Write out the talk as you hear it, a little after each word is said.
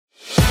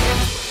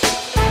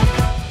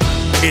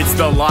It's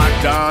the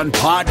Locked On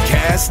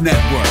Podcast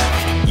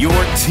Network, your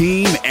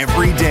team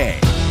every day.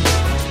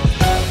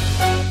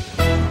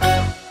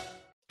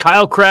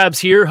 Kyle Krabs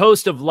here,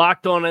 host of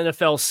Locked On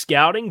NFL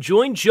Scouting.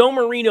 Join Joe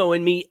Marino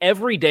and me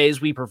every day as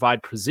we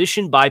provide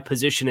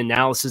position-by-position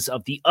analysis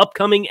of the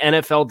upcoming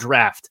NFL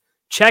Draft.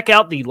 Check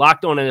out the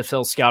Locked On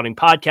NFL Scouting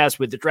podcast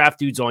with the Draft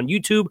Dudes on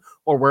YouTube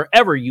or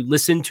wherever you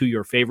listen to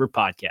your favorite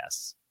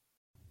podcasts.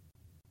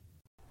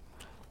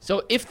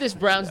 So if this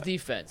Browns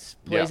defense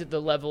plays at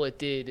the level it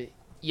did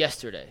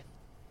yesterday,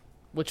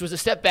 which was a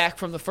step back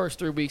from the first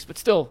 3 weeks, but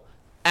still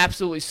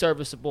absolutely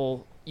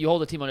serviceable, you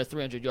hold a team under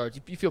 300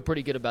 yards, you feel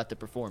pretty good about the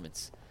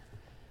performance.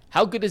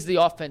 How good does the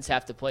offense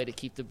have to play to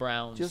keep the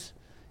Browns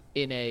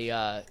in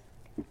a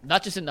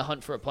not just in the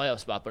hunt for a playoff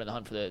spot, but in the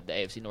hunt for the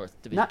AFC North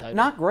division title?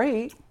 Not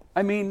great.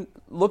 I mean,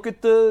 look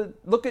at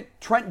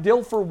Trent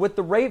Dilfer with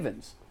the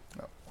Ravens.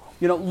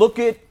 You know, look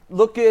at.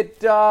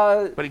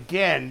 But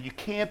again, you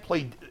can't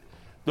play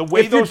the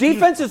way if your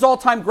defense is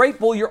all-time great,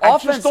 Bull, your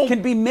offense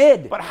can be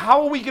mid. But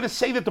how are we going to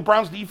say that the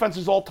Browns' defense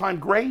is all-time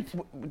great?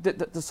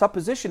 The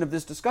supposition of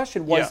this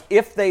discussion was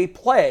if they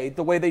play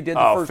the way they did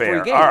the first 3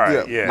 games. All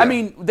right, yeah. I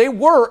mean, they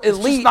were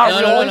elite. Not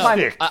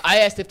realistic. I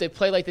asked if they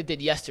play like they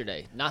did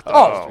yesterday, not the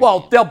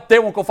first 3 games. They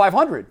won't go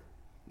 500.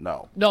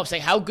 No, I'm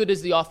saying how good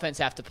does the offense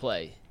have to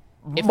play?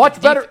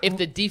 Much better if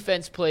the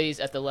defense plays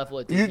at the level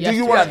it did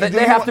yesterday.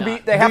 They have to be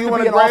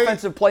an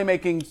offensive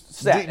playmaking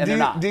set, and they're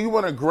not. Do you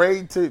want a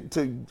grade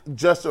to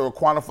just or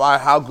quantify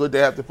how good they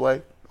have to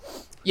play?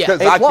 Yeah,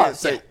 because I can't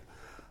say. Yeah.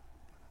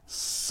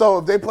 So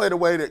if they play the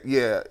way that,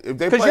 if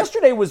they because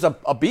yesterday was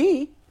a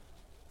B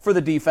for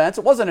the defense,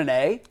 it wasn't an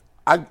A.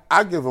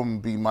 I give them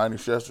B-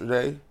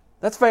 yesterday.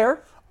 That's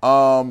fair.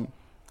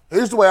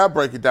 Here's the way I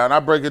break it down. I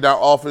break it down: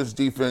 offense,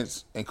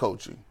 defense, and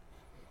coaching.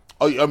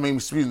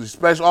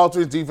 Special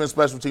offense, defense,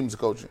 special teams, and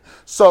coaching.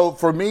 So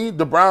for me,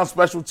 the Browns'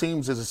 special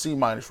teams is a C-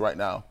 right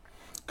now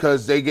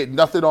because they get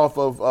nothing off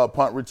of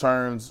punt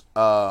returns.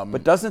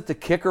 But doesn't the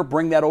kicker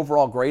bring that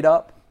overall grade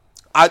up?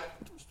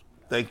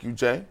 Thank you,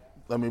 Jay.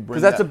 Let me bring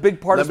because that's a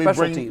big part of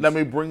special teams. Let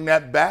me bring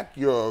that back.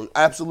 You're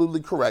absolutely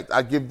correct.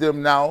 I give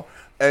them now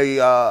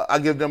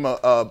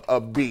a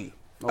B.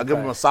 I give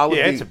them a solid B.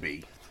 Yeah, it's a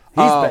B.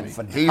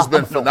 He's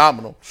been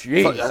phenomenal.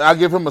 I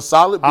give him a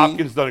solid B.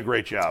 Hopkins done a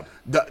great job.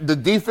 The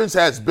defense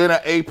has been an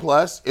A+.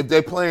 If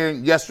they're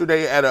playing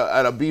yesterday at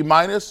a B-,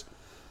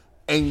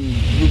 and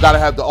you got to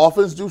have the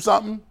offense do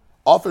something,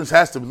 offense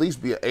has to at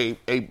least be an A+,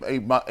 or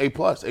A-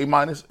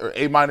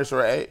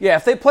 or A. Yeah,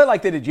 if they play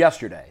like they did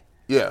yesterday.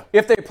 Yeah.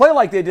 If they play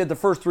like they did the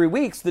first 3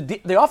 weeks,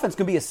 the offense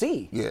can be a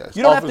C. Yeah.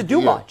 You don't have to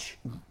do much.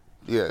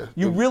 Yeah.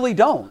 You really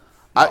don't.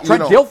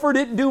 Trent Dilfer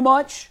didn't do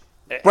much.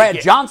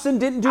 Brad Johnson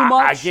didn't do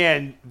much.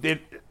 Again, the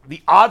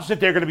odds that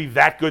they're going to be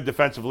that good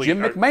defensively.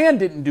 Jim McMahon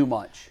didn't do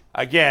much.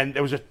 Again, it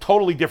was a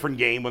totally different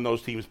game when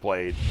those teams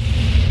played.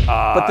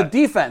 But the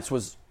defense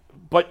was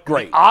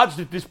great. The odds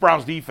that this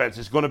Browns defense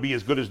is going to be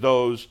as good as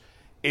those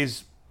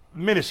is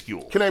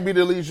minuscule. Can they be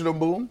the Legion of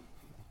Boom?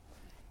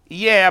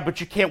 Yeah, but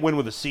you can't win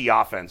with a C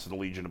offense in the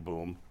Legion of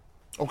Boom.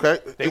 Okay.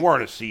 They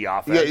weren't a C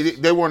offense. Yeah,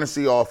 they weren't a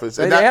C offense.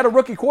 They had a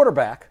rookie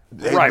quarterback.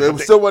 They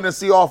still wasn't a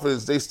C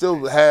offense. They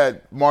still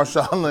had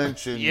Marshawn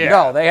Lynch. And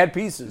No, they had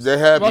pieces.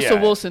 Russell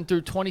Wilson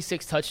threw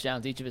 26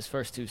 touchdowns each of his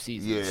first 2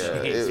 seasons.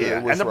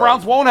 And the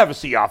Browns won't have a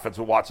C offense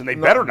with Watson. They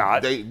better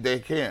not. They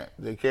can't.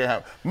 They can't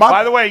have.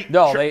 By the way,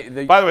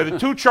 the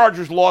 2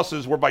 Chargers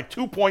losses were by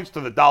 2 points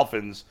to the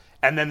Dolphins,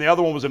 and then the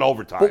other one was in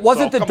overtime. But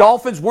wasn't the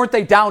Dolphins, weren't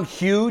they down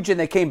huge and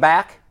they came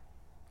back?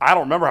 I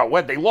don't remember how it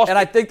went. They lost. And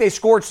I think they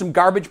scored some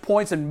garbage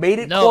points and made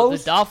it close. No,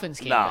 the Dolphins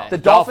came back. The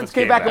Dolphins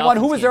came back and won.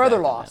 Who was their other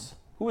loss?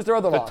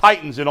 The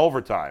Titans in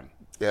overtime.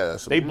 Yeah,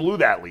 they blew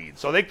that lead.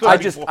 So they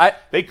could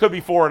they could be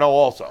 4-0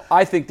 also.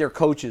 I think their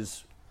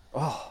coaches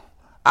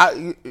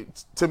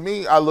to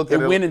me, I look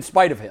at it. win in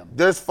spite of him.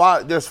 There's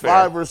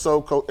five or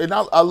so and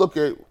I look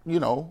at,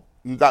 you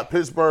got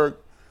Pittsburgh.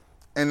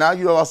 And now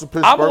you also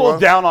Pittsburgh. I'm a little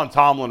down on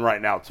Tomlin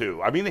right now,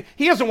 too. I mean,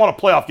 he hasn't won a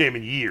playoff game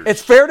in years.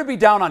 It's fair to be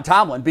down on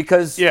Tomlin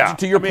because,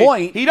 to your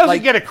point, he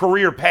doesn't get a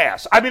career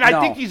pass. I mean, I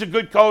think he's a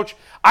good coach.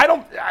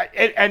 And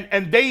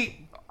they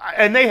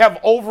have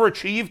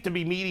overachieved to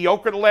be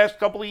mediocre the last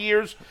couple of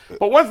years.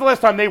 But when's the last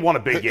time they won a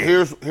big game?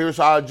 Here's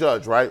how I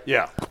judge, right?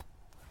 Yeah.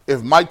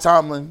 If Mike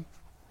Tomlin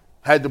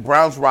had the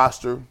Browns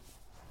roster,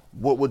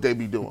 what would they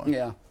be doing?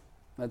 Yeah,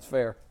 that's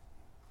fair.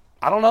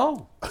 I don't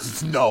know.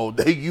 No,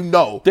 I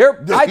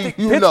think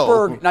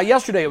Pittsburgh. Now,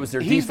 yesterday it was their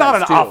defense. He's not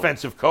an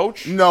offensive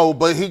coach. No,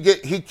 but he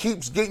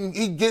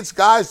gets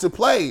guys to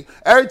play.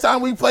 Every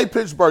time we play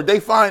Pittsburgh, they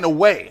find a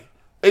way.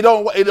 It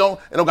don't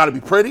got to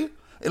be pretty.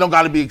 It don't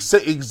got to be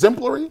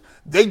exemplary.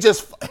 They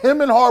just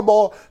him and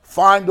Harbaugh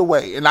find a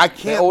way, and I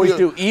can't. They always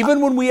do.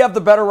 Even when we have the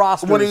better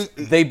rosters,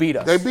 they beat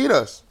us. They beat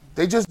us.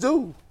 They just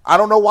do. I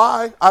don't know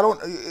why.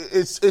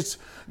 It's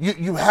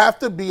you have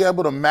to be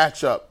able to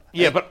match up.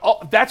 Yeah,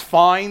 but that's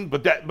fine.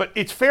 But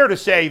it's fair to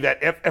say that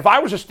if I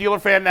was a Steeler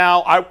fan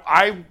now,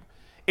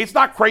 it's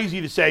not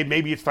crazy to say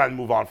maybe it's time to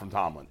move on from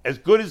Tomlin. As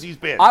good as he's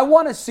been. I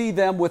want to see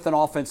them with an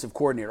offensive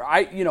coordinator.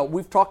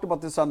 We've talked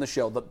about this on the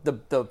show.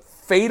 The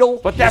fatal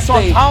But that's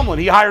mistake, on Tomlin.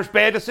 He hires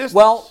bad assistants.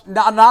 Well,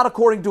 not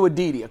according to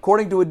Aditi.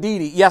 According to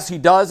Aditi, yes, he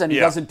does, and he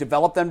doesn't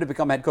develop them to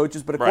become head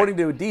coaches. But according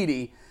to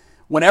Aditi,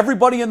 when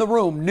everybody in the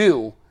room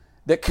knew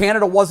that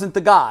Canada wasn't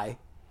the guy,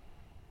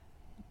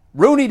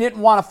 Rooney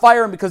didn't want to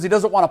fire him because he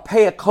doesn't want to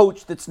pay a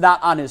coach that's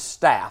not on his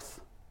staff.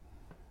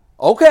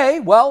 Okay,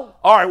 well,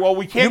 all right. Well,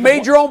 we can't. You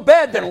made your own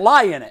bed, then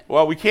lie in it.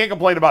 Well, we can't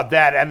complain about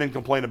that and then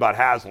complain about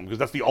Haslam because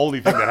that's the only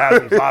thing that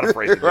Haslam's not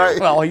afraid to do. Right.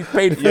 Well, he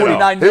paid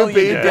 $49 million. He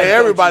paid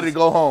everybody to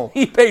go home.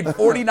 He paid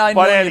 $49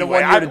 million in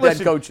 1 year to dead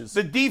coaches.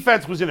 The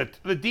defense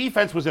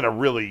was in a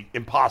really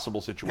impossible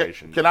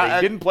situation. They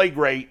didn't play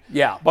great.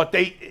 Yeah, but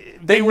they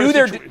knew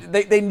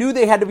they knew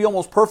they had to be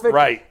almost perfect.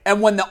 Right.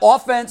 And when the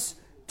offense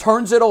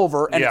turns it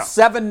over and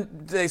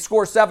they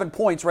score 7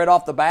 points right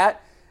off the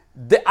bat.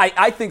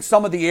 I think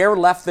some of the air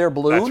left their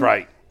balloon. That's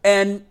right.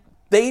 And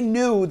they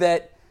knew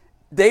that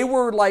they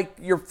were like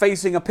you're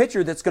facing a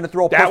pitcher that's going to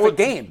throw a perfect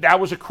game. That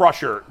was a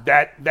crusher.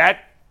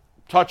 That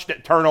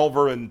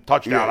turnover and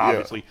touchdown,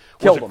 obviously,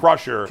 was a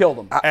crusher. Killed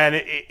them. And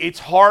it's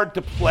hard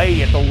to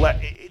play at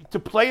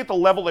the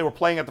level they were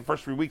playing at the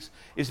first 3 weeks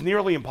is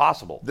nearly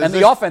impossible. And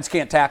the offense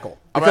can't tackle.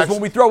 Because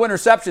when we throw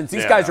interceptions,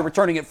 these guys are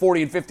returning at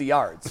 40 and 50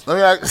 yards.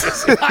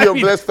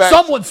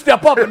 Someone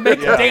step up and make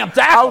the damn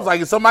tackle. I was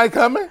like, is somebody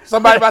coming?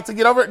 Somebody about to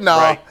get over it? No.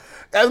 Right.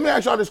 Let me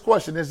ask y'all this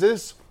question. Has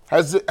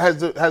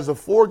the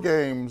 4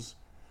 games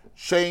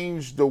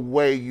changed the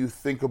way you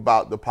think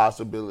about the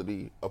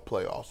possibility of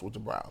playoffs with the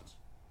Browns?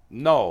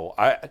 No.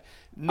 I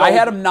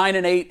had them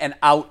 9-8 and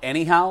out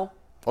anyhow.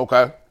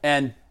 Okay.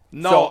 And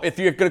so if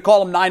you're going to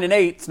call them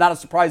 9-8, it's not a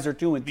surprise they're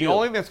 2-2. The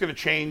only thing that's going to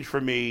change for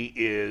me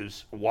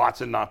is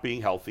Watson not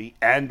being healthy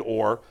and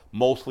or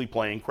mostly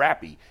playing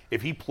crappy.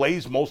 If he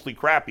plays mostly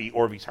crappy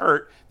or if he's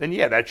hurt, then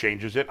that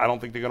changes it. I don't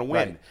think they're going to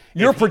win. Right.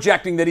 You're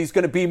projecting that he's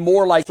going to be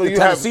more like the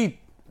Tennessee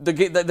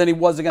than he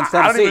was against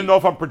Tennessee. I don't even know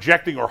if I'm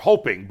projecting or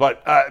hoping,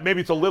 but maybe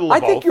it's a little of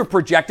both. I think you're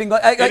projecting.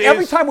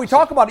 Every time we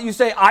talk about it, you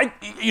say,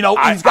 he's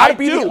got to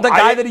be the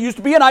guy that he used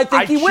to be, and I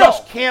think he will. I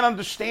just can't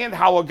understand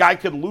how a guy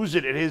could lose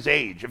it at his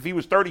age. If he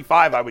was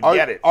 35, I would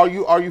get it. Are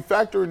you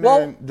factoring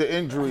in the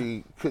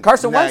injury?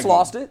 Carson Wentz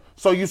lost it.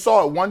 So you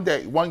saw it one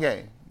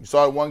game. You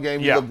saw it one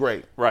game. He looked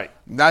great. Right.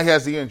 Now he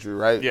has the injury,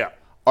 right? Yeah.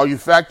 Are you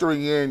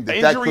factoring in that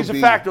injury is a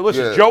factor?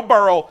 Listen, Joe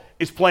Burrow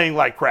is playing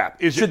like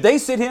crap. Should they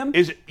sit him?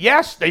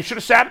 Yes, they should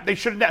have sat. They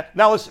should have.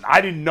 Now listen,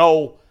 I didn't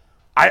know.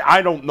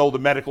 I don't know the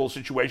medical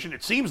situation.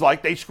 It seems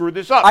like they screwed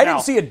this up. I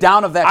didn't see a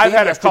down of that game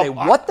yesterday.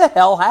 What the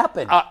hell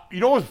happened? You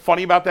know what was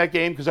funny about that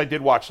game? Because I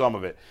did watch some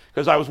of it.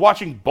 Because I was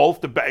watching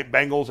both the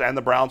Bengals and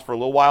the Browns for a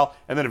little while,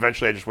 and then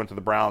eventually I just went to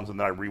the Browns, and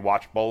then I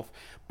rewatched both.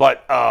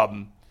 But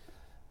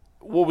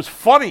what was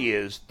funny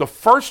is the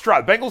first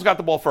drive, Bengals got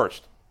the ball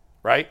first,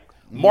 right?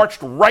 Marched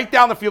right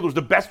down the field. It was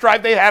the best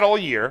drive they had all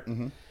year.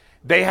 Mm-hmm.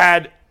 They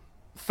had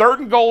 3rd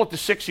and goal at the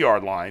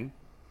 6-yard line.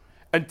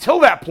 Until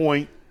that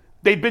point,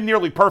 they'd been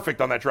nearly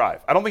perfect on that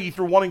drive. I don't think he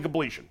threw one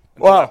incompletion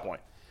until that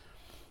point.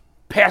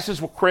 Passes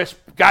were crisp.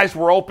 Guys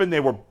were open. They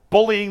were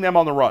bullying them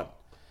on the run.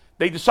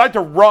 They decided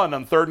to run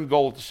on 3rd and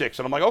goal at the 6.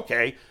 And I'm like,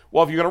 okay,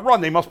 well, if you're going to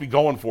run, they must be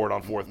going for it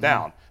on 4th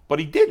down. But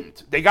he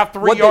didn't. They got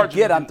 3 yards.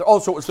 So it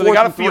was 4th they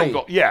got a field 3.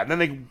 goal. Yeah, and then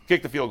they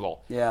kicked the field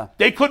goal. Yeah.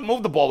 They couldn't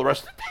move the ball the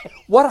rest of the day.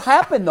 What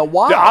happened, though?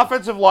 Why? The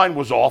offensive line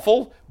was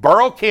awful.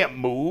 Burrow can't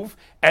move.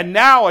 And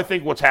now I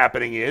think what's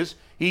happening is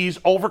he's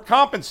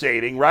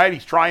overcompensating, right?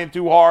 He's trying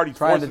too hard. He's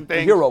trying forcing the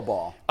things. Hero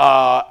ball.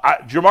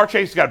 Jamar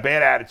Chase has got a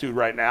bad attitude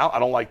right now. I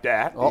don't like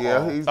that.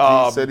 Yeah,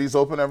 he said he's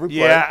open every play.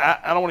 Yeah,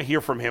 I don't want to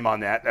hear from him on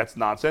that. That's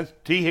nonsense.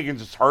 T.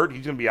 Higgins is hurt.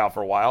 He's going to be out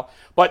for a while.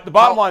 But the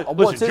bottom line,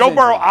 listen, Joe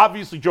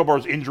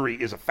Burrow's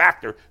injury is a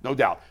factor, no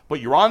doubt.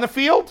 But you're on the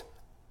field,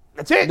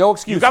 that's it. No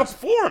excuses. You got to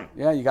perform.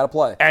 Yeah, you got to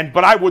play.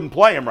 But I wouldn't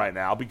play him right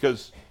now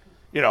because,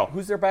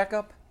 Who's their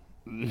backup?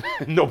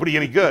 Nobody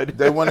any good.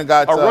 They went and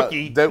got a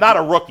rookie. Not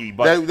a rookie,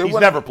 but he's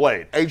never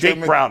played. Jake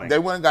Browning. They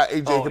went and got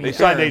A.J. McCarron. They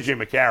signed A.J.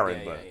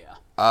 McCarron.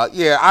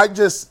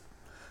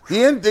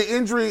 The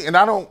injury, and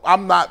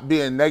I'm not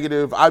being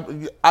negative. I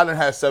done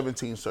had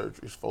 17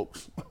 surgeries,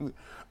 folks.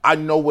 I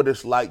know what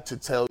it's like to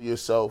tell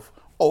yourself,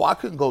 I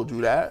couldn't go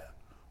do that,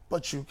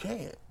 but you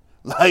can't.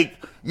 Like,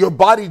 your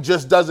body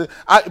just doesn't.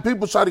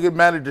 People try to get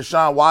mad at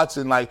Deshaun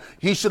Watson. Like,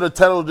 he should have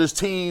told his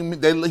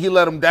team. He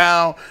let him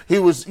down. He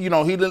was,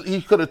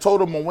 he could have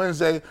told him on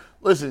Wednesday,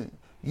 listen,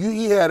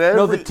 he had every.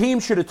 No, the team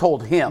should have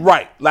told him.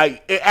 Right.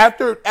 Like,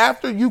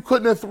 after you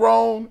couldn't have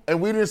thrown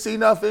and we didn't see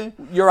nothing,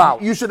 you're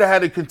out. You should have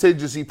had a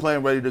contingency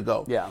plan ready to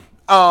go. Yeah.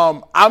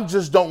 I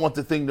just don't want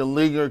the thing to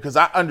linger because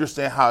I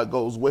understand how it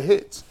goes with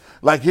hits.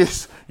 Like,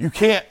 you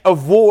can't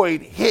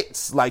avoid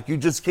hits. Like, you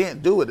just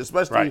can't do it,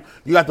 especially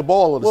you got the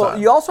ball all the time.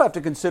 Well, you also have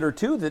to consider,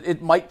 too, that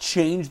it might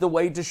change the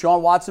way Deshaun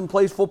Watson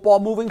plays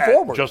football moving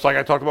forward. Just like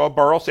I talked about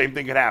Burrow, same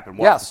thing could happen.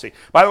 We'll have to see.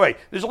 By the way,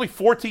 there's only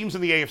 4 teams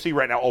in the AFC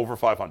right now over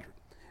 500.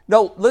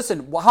 No,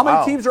 listen, how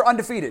many teams are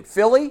undefeated?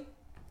 Philly?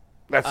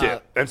 That's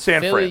it. And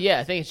San Philly, Fran. yeah,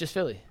 I think it's just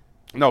Philly.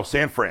 No,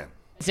 San Fran.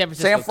 San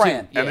Francisco.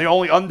 Fran. And the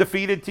only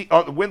undefeated,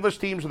 winless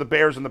teams are the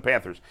Bears and the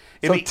Panthers.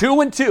 So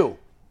 2-2.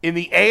 In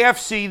the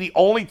AFC, the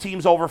only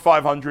teams over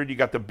 500, you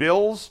got the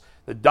Bills,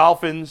 the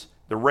Dolphins,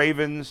 the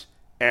Ravens,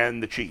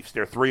 and the Chiefs.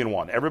 They're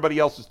 3-1. Everybody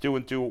else is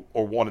 2-2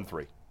 or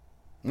 1-3.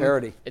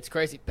 Parity. It's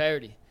crazy.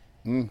 Parity.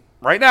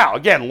 Right now,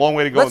 again, long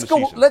way to go in the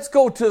season. Let's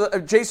go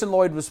to Jason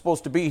Lloyd was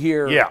supposed to be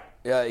here.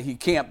 Yeah. He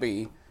can't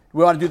be.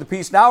 We want to do the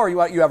piece now, or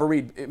you have a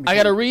read? I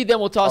got to read, then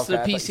we'll toss to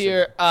the I piece thought you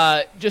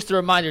here. Just a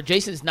reminder,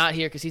 Jason's not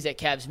here because he's at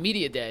Cavs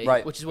Media Day,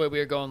 right, which is where we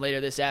are going later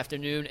this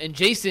afternoon. And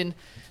Jason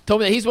told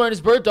me that he's wearing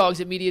his bird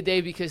dogs at Media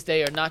Day because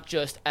they are not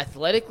just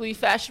athletically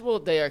fashionable,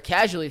 they are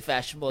casually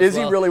fashionable as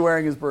well. Is he really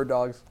wearing his bird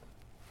dogs?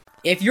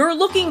 If you're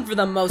looking for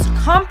the most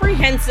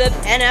comprehensive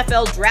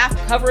NFL draft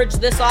coverage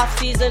this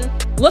offseason,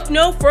 look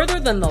no further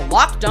than the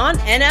Locked On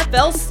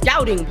NFL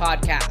Scouting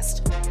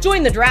Podcast.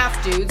 Join the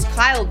draft dudes,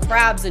 Kyle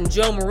Krabs and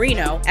Joe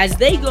Marino, as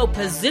they go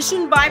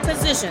position by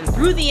position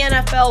through the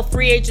NFL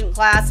free agent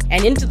class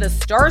and into the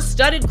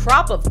star-studded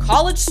crop of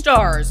college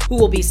stars who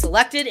will be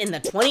selected in the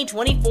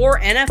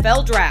 2024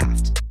 NFL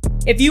Draft.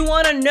 If you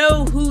want to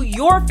know who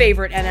your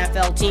favorite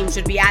NFL team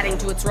should be adding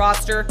to its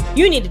roster,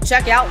 you need to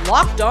check out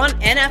Locked On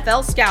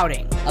NFL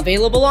Scouting,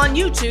 available on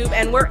YouTube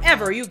and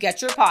wherever you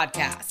get your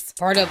podcasts.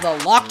 Part of the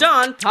Locked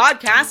On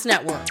Podcast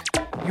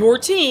Network, your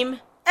team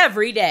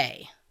every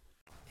day.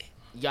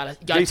 You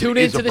gotta tune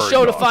into the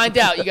show to find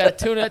out. You gotta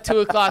tune in at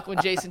 2 o'clock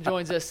when Jason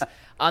joins us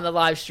on the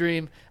live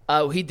stream.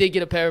 He did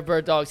get a pair of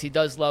bird dogs. He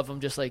does love them,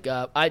 just like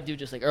I do,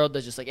 just like Earl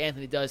does, just like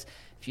Anthony does.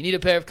 If you need a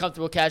pair of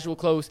comfortable casual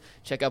clothes,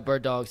 check out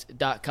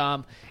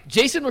birddogs.com.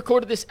 Jason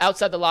recorded this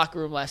outside the locker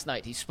room last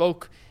night. He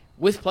spoke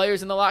with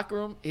players in the locker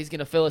room. He's going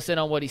to fill us in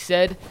on what he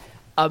said.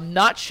 I'm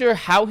not sure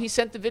how he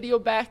sent the video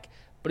back,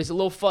 but it's a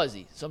little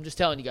fuzzy. So I'm just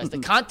telling you guys. The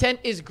content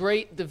is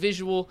great. The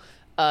visual,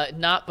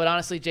 not. But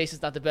honestly,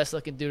 Jason's not the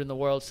best-looking dude in the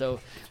world, so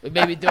we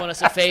may be doing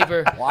us a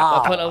favor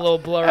by putting a little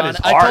blur on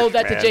it. I told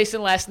that to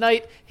Jason last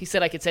night. He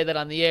said I could say that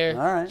on the air.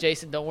 All right.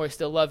 Jason, don't worry,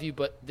 still love you,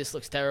 but this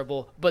looks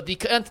terrible. But the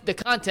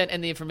content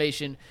and the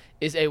information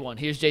is A1.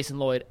 Here's Jason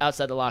Lloyd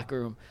outside the locker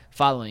room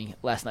following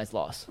last night's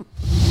loss.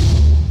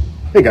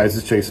 Hey guys,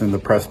 it's Jason in the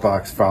press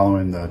box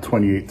following the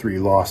 28-3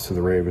 loss to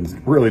the Ravens.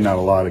 Really not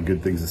a lot of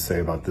good things to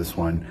say about this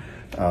one.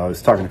 I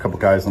was talking to a couple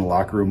guys in the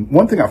locker room.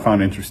 One thing I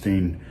found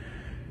interesting,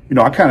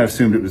 I kind of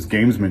assumed it was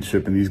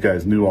gamesmanship, and these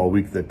guys knew all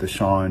week that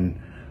Deshaun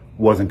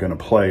wasn't going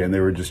to play, and they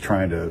were just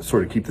trying to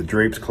sort of keep the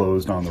drapes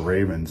closed on the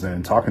Ravens.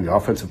 And talking to the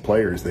offensive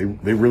players, they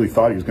really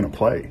thought he was going to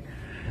play.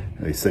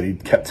 They said he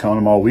kept telling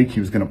them all week he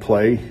was going to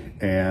play,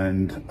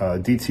 and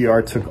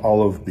DTR took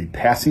all of the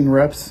passing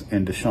reps,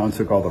 and Deshaun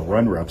took all the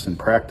run reps in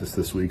practice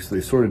this week, so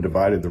they sort of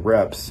divided the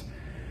reps.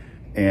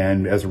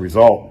 And as a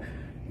result,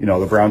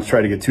 the Browns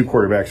tried to get two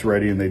quarterbacks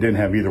ready, and they didn't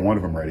have either one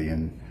of them ready.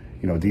 And,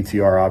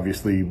 DTR,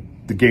 obviously,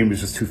 the game was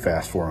just too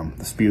fast for him.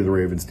 The speed of the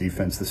Ravens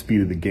defense, the speed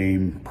of the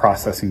game,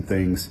 processing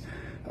things.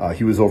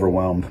 He was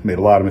overwhelmed, made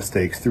a lot of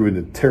mistakes, threw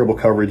into terrible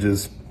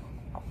coverages,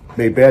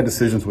 made bad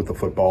decisions with the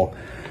football.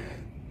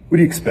 What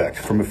do you expect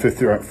from a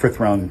fifth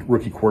round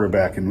rookie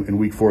quarterback in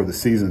week 4 of the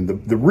season?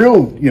 The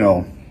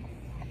real,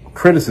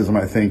 criticism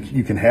I think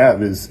you can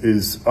have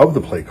is of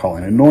the play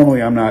calling. And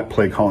normally I'm not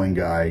play calling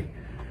guy,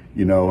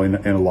 in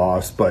a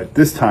loss, but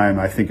this time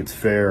I think it's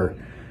fair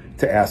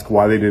to ask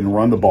why they didn't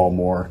run the ball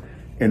more.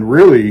 And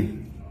really,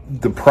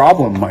 the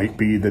problem might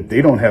be that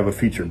they don't have a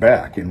feature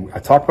back. And I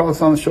talked about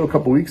this on the show a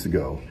couple weeks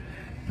ago,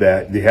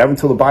 that they have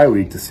until the bye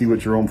week to see what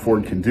Jerome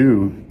Ford can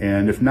do.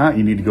 And if not,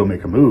 you need to go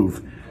make a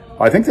move.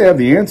 I think they have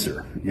the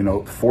answer.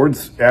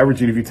 Ford's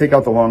averaging, if you take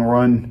out the long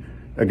run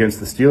against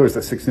the Steelers,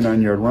 that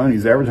 69-yard run,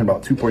 he's averaging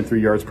about 2.3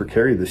 yards per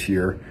carry this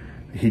year.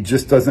 He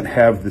just doesn't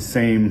have the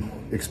same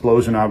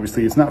explosion,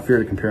 obviously. It's not fair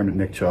to compare him to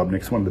Nick Chubb.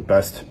 Nick's one of the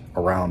best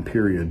around,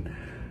 period.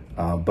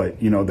 But,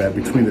 that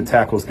between the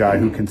tackles guy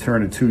who can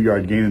turn a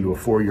 2-yard gain into a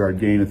 4-yard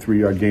gain, a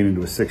 3-yard gain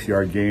into a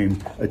 6-yard gain,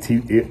 a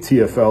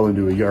TFL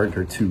into a yard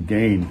or 2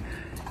 gain,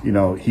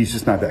 he's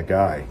just not that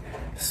guy.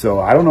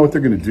 So I don't know what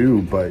they're going to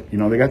do, but,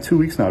 they got 2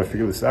 weeks now to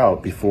figure this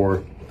out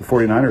before the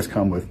 49ers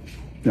come with,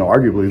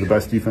 arguably the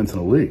best defense in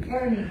the league.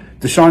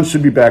 Deshaun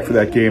should be back for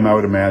that game, I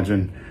would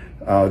imagine.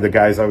 The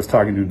guys I was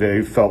talking to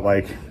today felt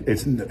like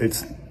it's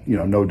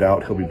no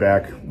doubt he'll be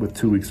back with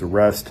 2 weeks of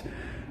rest.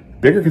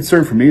 Bigger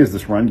concern for me is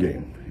this run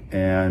game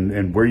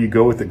and where you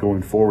go with it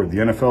going forward. The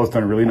NFL has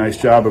done a really nice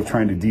job of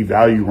trying to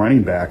devalue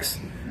running backs,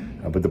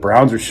 but the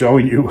Browns are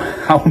showing you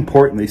how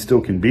important they still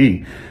can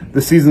be.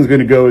 The season's going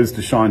to go as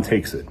Deshaun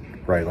takes it.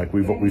 Right, like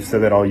we've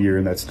said that all year,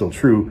 and that's still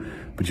true.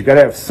 But you got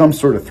to have some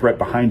sort of threat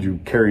behind you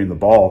carrying the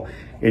ball,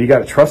 and you got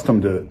to trust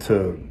them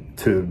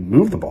to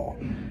move the ball.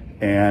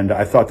 And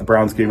I thought the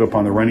Browns gave up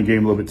on the running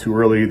game a little bit too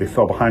early. They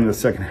fell behind in the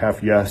second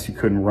half. Yes, you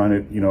couldn't run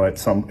it,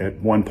 at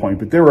one point,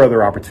 but there were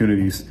other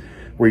opportunities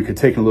where you could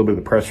take a little bit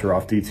of the pressure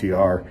off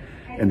DTR,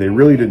 and they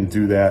really didn't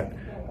do that.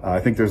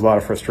 I think there's a lot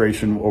of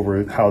frustration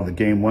over how the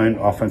game went,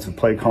 offensive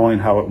play calling,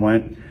 how it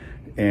went.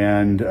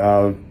 And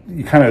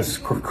you kind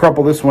of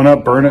crumple this one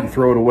up, burn it, and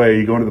throw it away.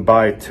 You go into the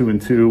bye at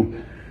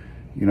 2-2.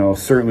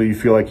 Certainly you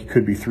feel like you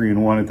could be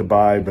 3-1 at the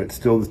bye, but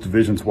still this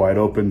division's wide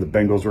open. The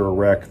Bengals are a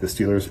wreck. The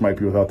Steelers might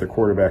be without their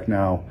quarterback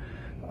now.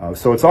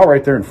 So it's all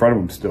right there in front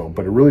of them still,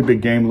 but a really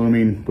big game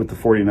looming with the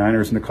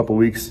 49ers in a couple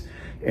weeks.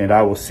 And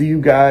I will see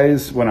you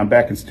guys when I'm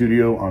back in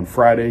studio on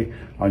Friday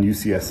on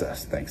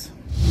UCSS. Thanks.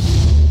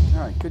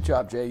 All right, good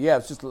job, Jay. Yeah,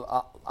 it's just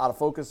out of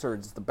focus, or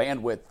just the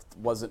bandwidth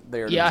wasn't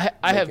there. Yeah,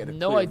 I have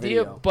no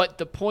idea, but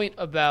the point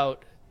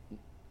about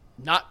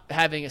not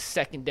having a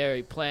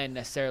secondary plan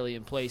necessarily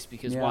in place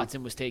because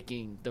Watson was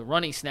taking the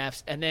running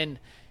snaps, and then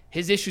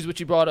his issues, which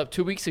you brought up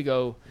 2 weeks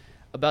ago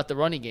about the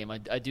running game,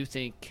 I do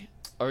think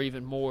are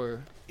even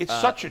more It's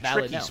such a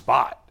tricky now.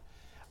 spot.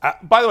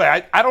 By the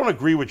way, I don't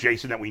agree with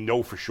Jason that we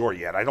know for sure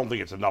yet. I don't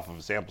think it's enough of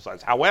a sample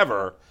size.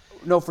 However,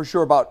 know for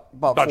sure about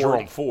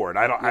Jerome Ford.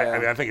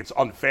 I think it's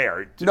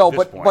unfair.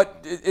 But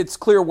it's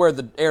clear where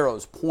the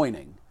arrow's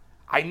pointing.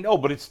 I know,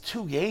 but it's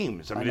 2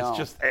 games. I mean, it's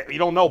just you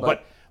don't know.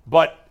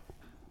 But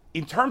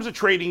in terms of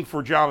trading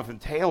for Jonathan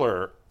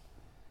Taylor,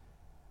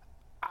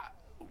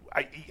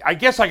 I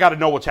guess I got to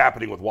know what's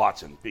happening with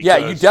Watson. Yeah,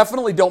 you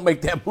definitely don't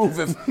make that move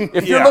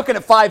if you're looking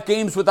at 5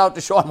 games without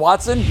Deshaun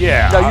Watson.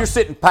 Yeah, no, you're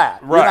sitting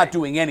pat. Right. You're not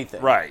doing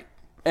anything. Right.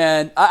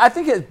 And I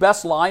think his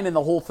best line in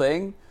the whole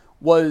thing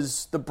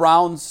was the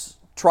Browns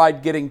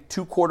tried getting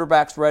 2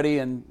 quarterbacks ready,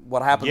 and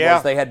what happened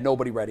was they had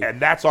nobody ready. And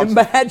that's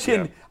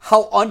imagine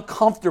how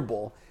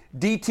uncomfortable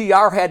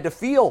DTR had to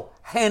feel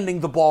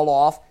handing the ball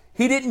off.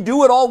 He didn't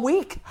do it all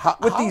week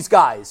with these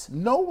guys.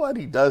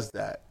 Nobody does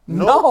that.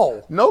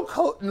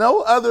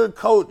 No other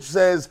coach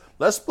says,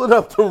 let's split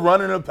up the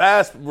run and the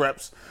pass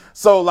reps.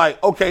 So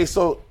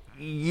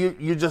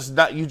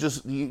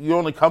you're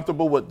only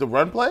comfortable with the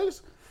run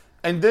plays,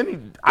 and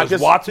then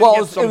Watson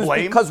get some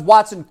blame because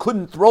Watson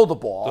couldn't throw the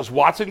ball. Does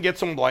Watson get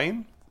some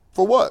blame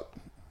for what?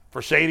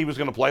 For saying he was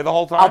going to play the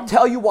whole time? I'll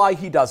tell you why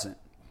he doesn't.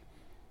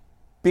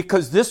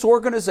 Because this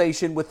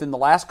organization within the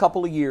last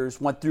couple of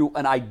years went through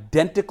an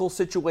identical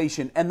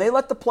situation, and they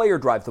let the player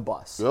drive the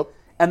bus. Yep.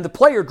 And the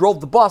player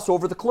drove the bus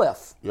over the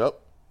cliff. Yep.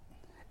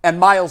 And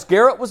Myles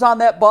Garrett was on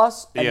that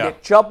bus, and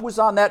Nick Chubb was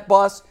on that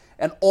bus,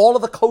 and all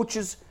of the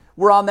coaches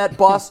were on that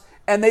bus,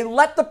 and they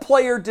let the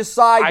player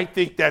decide. I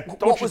think that.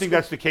 Don't you think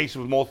that's the case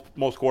with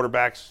most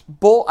quarterbacks?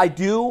 Bull, I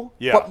do.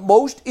 Yeah. But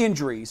most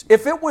injuries,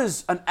 if it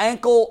was an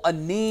ankle, a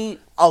knee,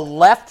 a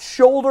left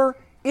shoulder,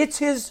 it's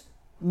his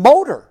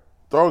motor.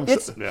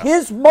 It's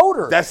his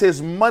motor. That's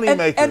his money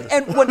maker.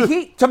 And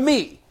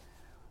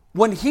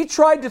when he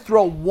tried to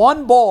throw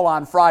one ball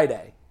on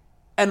Friday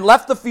and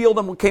left the field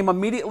and came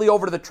immediately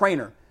over to the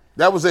trainer,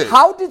 that was it.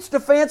 How did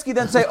Stefanski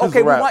then say,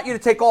 okay, we want you to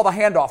take all the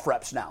handoff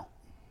reps now?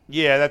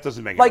 Yeah, that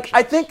doesn't make any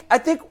sense. I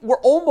think we're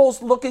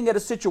almost looking at a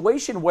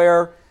situation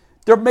where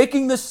they're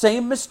making the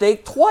same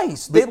mistake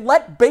twice. They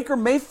let Baker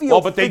Mayfield.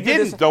 Well, but they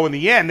didn't, though, in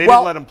the end. They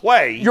didn't let him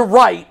play. You're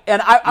right.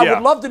 And I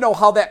would love to know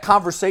how that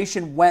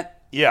conversation went.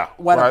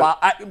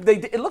 About.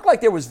 It looked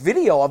like there was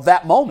video of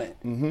that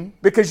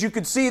moment because you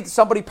could see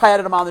somebody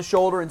patted him on the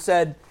shoulder and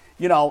said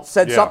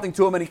something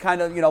to him, and he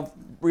kind of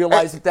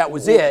realized that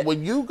was it.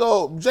 When you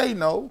go,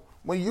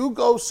 when you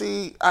go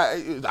see,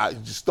 I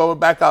just throw it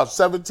back out,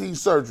 17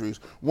 surgeries.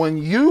 When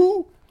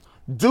you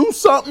do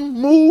something,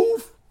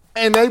 move,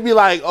 and they be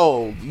like,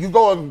 "Oh, you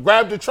go and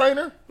grab the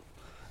trainer."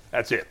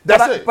 That's it.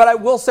 That's it. But I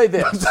will say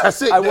this.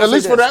 That's it. At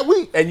least for that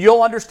week. And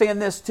you'll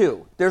understand this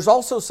too. There's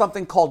also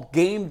something called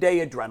game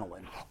day adrenaline.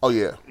 Oh,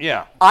 yeah.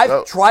 Yeah.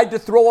 I've tried to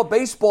throw a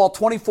baseball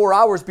 24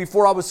 hours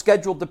before I was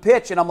scheduled to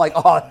pitch, and I'm like,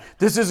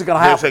 this isn't going to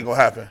happen. This ain't going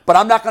to happen. But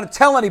I'm not going to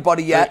tell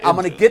anybody yet. I'm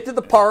going to get to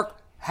the park,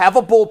 have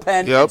a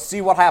bullpen, and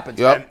see what happens.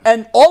 Yep.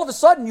 And all of a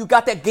sudden, you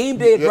got that game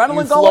day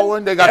adrenaline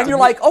going, and you're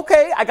like,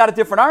 okay, I got a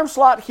different arm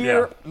slot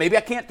here. Yeah. Maybe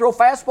I can't throw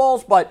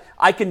fastballs, but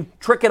I can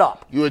trick it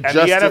up. And the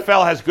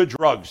NFL has good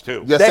drugs,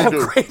 too. Yes, they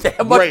do. They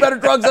have much better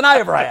drugs than I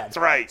ever had. That's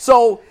right.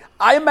 So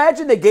I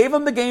imagine they gave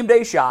him the game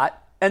day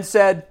shot and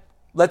said,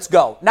 let's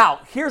go. Now,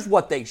 here's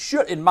what they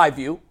should, in my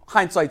view.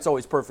 Hindsight's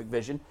always perfect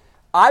vision.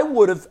 I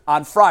would have,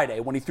 on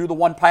Friday, when he threw the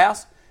one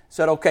pass,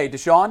 said, okay,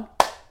 Deshaun,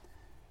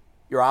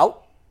 you're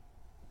out.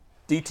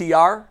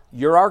 DTR,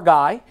 you're our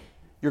guy.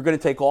 You're going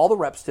to take all the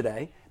reps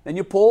today. Then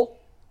you pull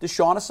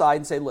Deshaun aside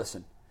and say,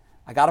 listen,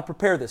 I got to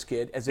prepare this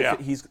kid as if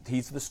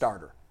he's the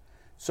starter.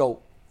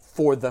 So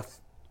for the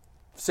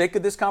sake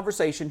of this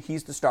conversation,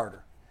 he's the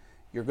starter.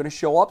 You're going to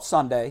show up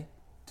Sunday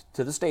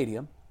to the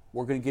stadium.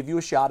 We're going to give you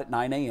a shot at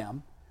 9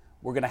 a.m.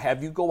 We're going to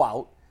have you go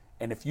out,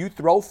 and if you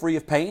throw free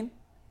of pain,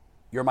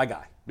 you're my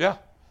guy. Yeah,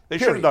 they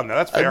should have done that.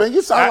 That's fair. I mean,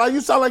 you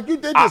sound like you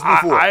did this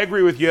before. I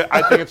agree with you.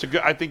 I think it's a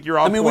good. I think you're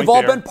on. I mean, we've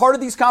all been part of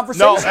these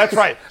conversations. No, that's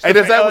right. And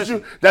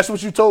that's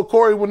what you told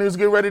Corey when he was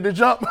getting ready to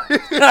jump?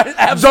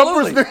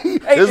 Absolutely.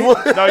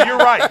 No, you're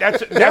right.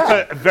 That's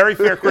a very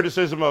fair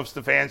criticism of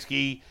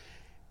Stefanski.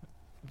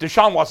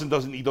 Deshaun Watson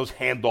doesn't need those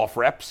handoff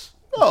reps.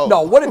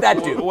 No, what did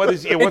that do?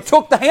 It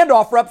took the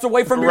handoff reps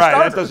away from your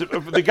starter. That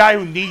doesn't, the guy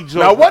who needs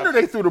those No wonder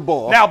they threw the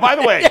ball. Now, by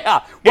the way.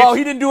 Well,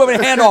 he didn't do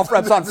any handoff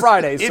reps on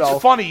Friday.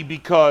 It's funny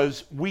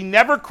because we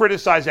never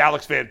criticize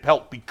Alex Van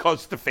Pelt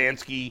because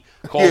Stefanski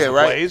calls the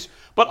plays.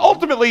 But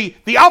ultimately,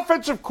 the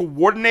offensive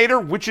coordinator,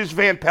 which is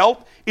Van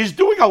Pelt, is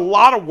doing a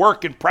lot of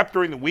work in prep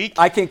during the week.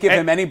 I can't give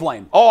him any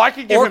blame. Oh, I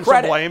can give him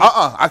credit. some blame.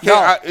 I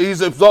can't. He's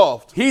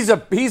absolved. He's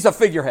a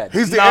figurehead.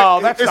 That's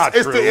not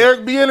it's true. the Eric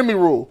Bieniemy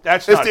rule.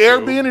 That's it's not the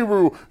Eric true. Bieniemy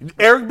rule.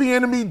 Eric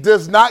Bieniemy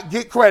does not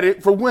get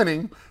credit for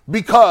winning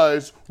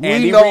because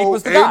Andy Reid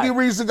was the guy. Andy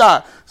Reid's the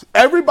guy.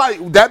 Everybody,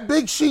 that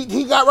big sheet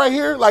he got right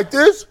here, like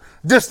this,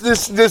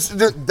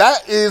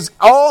 that is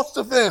all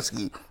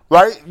Stefanski,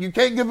 right? You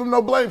can't give him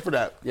no blame for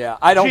that. Yeah,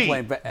 I don't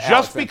blame.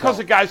 Just because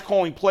a guy's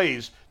calling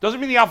plays doesn't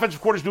mean the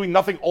offensive coordinator's doing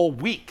nothing all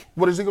week.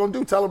 What is he going to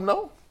do? Tell him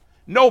no?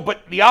 No,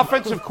 but the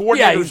offensive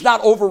coordinator. Yeah, he's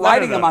not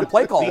overriding him on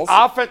play calls.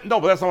 No,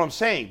 but that's not what I'm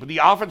saying. But the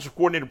offensive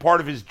coordinator,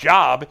 part of his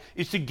job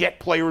is to get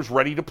players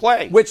ready to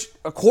play. Which,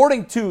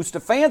 according to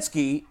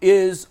Stefanski,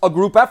 is a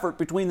group effort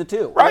between the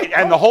two. Right,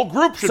 and the whole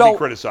group should be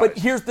criticized. But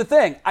here's the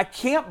thing. I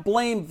can't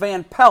blame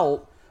Van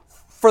Pelt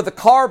for the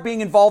car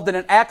being involved in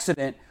an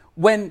accident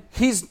when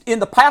he's in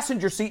the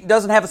passenger seat and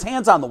doesn't have his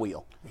hands on the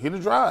wheel. He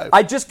didn't drive.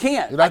 I just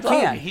can't. I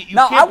can't. You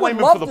can't blame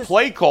him for the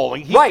play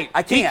calling. Right,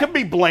 I can't. He can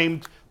be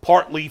blamed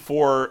partly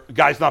for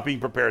guys not being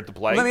prepared to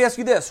play. Let me ask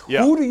you this.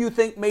 Yeah. Who do you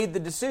think made the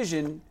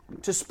decision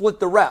to split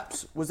the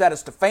reps? Was that a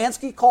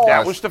Stefanski call?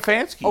 That was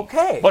Stefanski.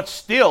 Okay. But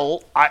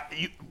still,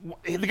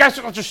 the guy's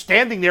not just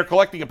standing there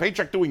collecting a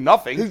paycheck doing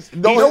nothing. He's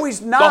not.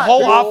 The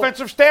whole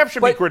offensive staff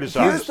should be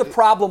criticized. Here's the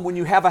problem when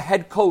you have a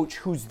head coach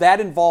who's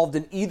that involved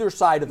in either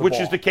side of the ball. Which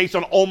is the case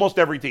on almost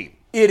every team.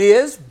 It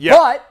is, Yeah.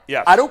 but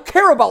Yes. I don't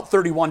care about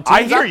 31 teams.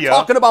 I hear I'm you.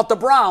 talking about the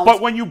Browns.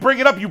 But when you bring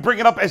it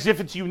up as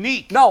if it's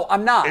unique. No,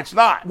 I'm not. It's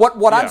not. What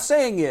Yeah. I'm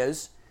saying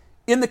is,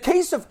 in the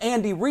case of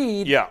Andy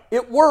Reid, Yeah.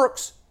 it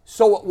works,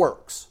 so it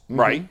works.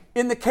 Right.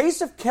 In the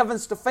case of Kevin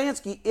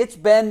Stefanski, it's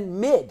been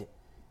mid.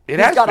 It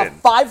He's has got been. a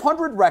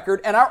 500 record,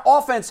 and our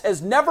offense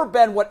has never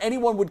been what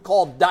anyone would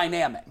call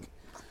dynamic.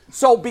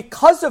 So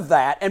because of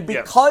that, and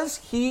because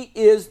he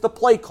is the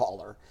play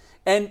caller,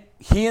 and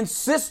he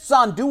insists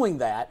on doing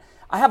that,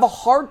 I have a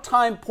hard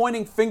time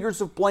pointing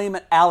fingers of blame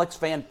at Alex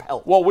Van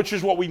Pelt. Well, which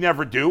is what we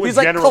never do. He's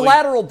like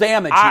collateral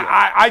damage here.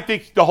 I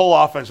think the whole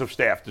offensive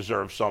staff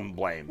deserves some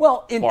blame.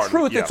 Well, in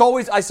truth, it's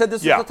always, I said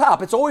this at the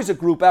top, it's always a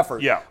group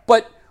effort. Yeah.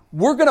 But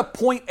we're going to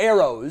point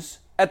arrows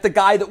at the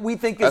guy that we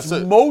think is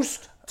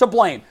most to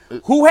blame.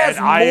 Who has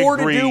more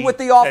to do with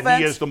the offense?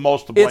 And he is the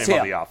most to blame It's on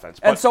him. the offense.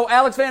 And so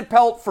Alex Van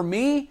Pelt, for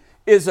me,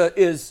 is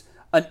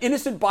an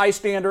innocent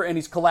bystander, and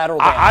he's collateral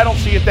damage. I don't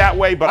see it that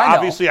way, but I know.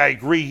 obviously I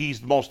agree he's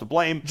the most to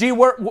blame. Gee,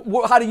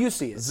 how do you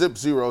see it? Zip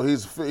zero.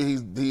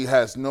 He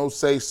has no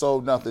say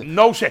so, nothing.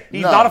 No shit.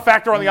 He's not a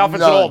factor on the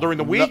offense at all during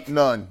the week?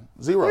 None.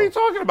 Zero. What are you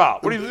talking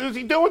about? What is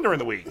he doing during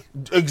the week?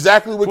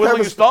 Exactly what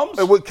Twiddling his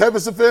thumbs? What Kevin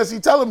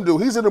Stefanski tell him to do.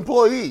 He's an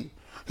employee.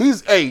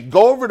 He's,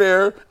 go over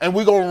there, and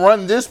we're going to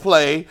run this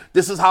play.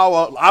 This is how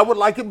I would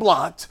like it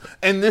blocked,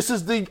 and this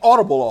is the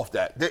audible off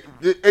that.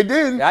 And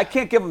then I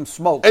can't give him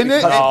smoke. And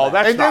then,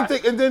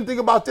 and then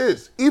think about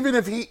this. Even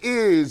if he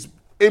is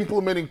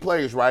implementing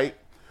plays, right?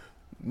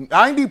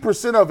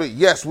 90% of it,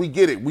 yes, we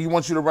get it. We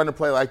want you to run a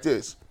play like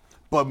this.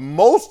 But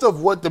most of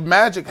what the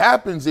magic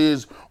happens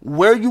is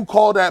where you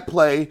call that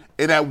play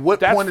and at what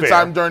point in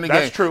time during the game.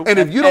 That's true. And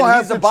if you don't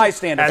have he's a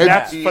bystander.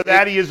 And for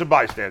that, he is a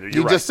bystander.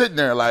 You're just sitting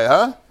there like,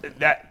 huh?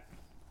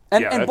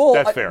 Bull,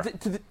 that's fair.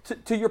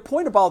 To your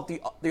point about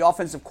the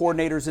offensive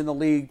coordinators in the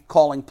league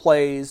calling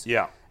plays,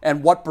 Yeah.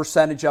 and what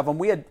percentage of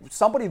them,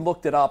 somebody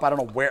looked it up. I don't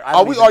know where.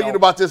 We argued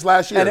about this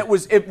last year,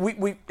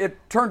 and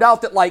it turned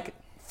out that like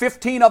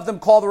 15 of them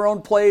call their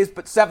own plays,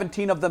 but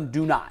 17 of them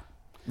do not.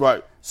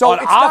 Right. So on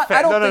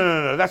offense,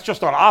 no. That's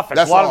just on offense.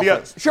 That's a lot on of the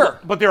offense. Sure,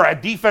 but there are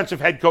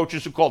defensive head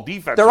coaches who call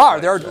defense. There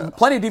are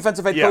plenty of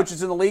defensive head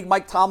coaches in the league.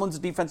 Mike Tomlin's a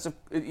defensive.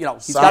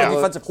 He's got a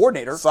defensive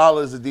coordinator.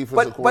 Saleh is a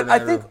defensive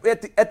coordinator. But I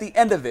think at the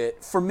end of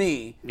it, for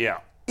me,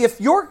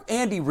 if you're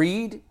Andy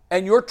Reid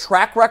and your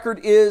track record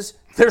is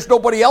there's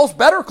nobody else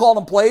better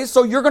calling plays,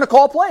 so you're going to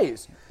call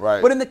plays.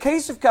 Right. But in the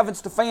case of Kevin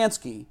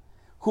Stefanski,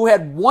 who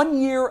had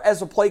 1 year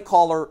as a play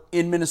caller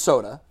in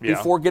Minnesota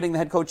before getting the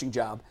head coaching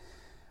job,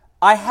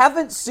 I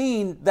haven't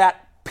seen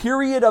that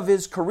period of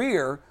his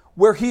career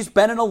where he's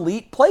been an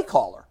elite play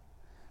caller.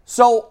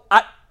 So,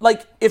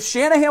 if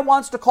Shanahan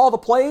wants to call the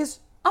plays,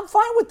 I'm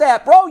fine with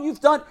that, bro.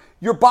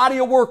 Your body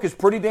of work is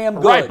pretty damn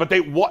good. Right,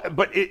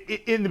 but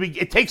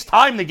it takes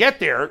time to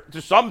get there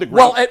to some degree.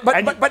 Well,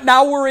 but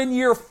now we're in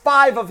year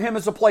 5 of him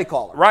as a play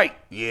caller. Right.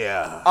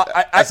 Yeah.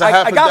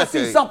 I got to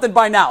see something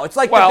by now. It's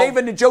like the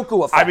David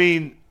Njoku effect. I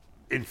mean,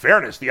 in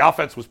fairness, the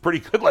offense was pretty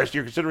good last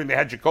year considering they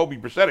had Jacoby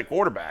Brissett at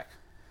quarterback.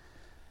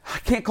 I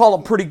can't call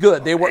them pretty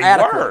good. They were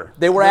adequate.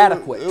 They were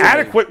adequate.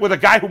 Adequate with a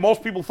guy who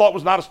most people thought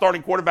was not a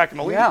starting quarterback in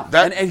the league. Yeah,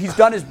 and he's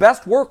done his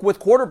best work with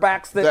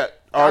quarterbacks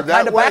that are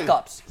kind of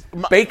backups.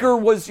 Baker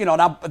was,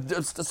 now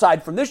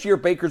aside from this year,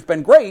 Baker's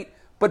been great,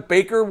 but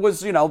Baker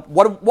was,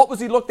 what was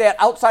he looked at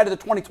outside of the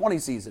 2020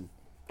 season?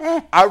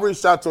 I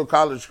reached out to a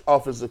college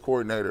offensive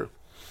coordinator,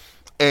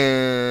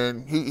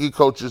 and he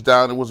coaches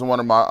down. It was one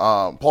of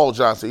my Paul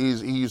Johnson.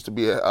 He used to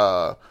be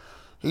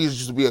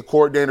a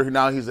coordinator.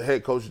 Now he's a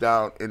head coach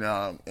down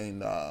in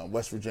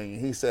West Virginia.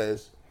 He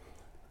says,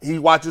 he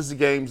watches the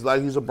games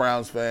like he's a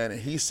Browns fan,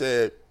 and he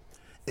said,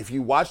 if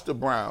you watch the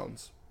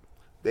Browns,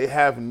 they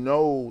have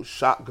no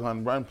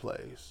shotgun run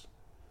plays.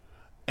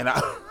 And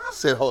I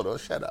said, hold on,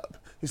 shut up.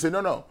 He said,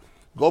 no,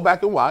 go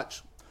back and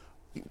watch.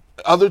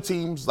 Other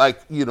teams,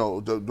 like,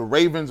 the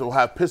Ravens will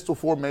have pistol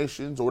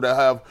formations, or they'll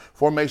have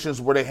formations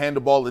where they hand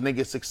the ball and they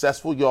get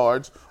successful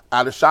yards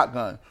out of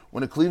shotgun.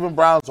 When the Cleveland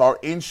Browns are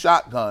in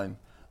shotgun,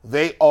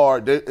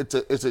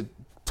 it's a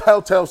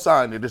telltale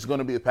sign that it's going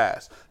to be a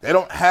pass. They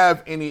don't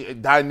have any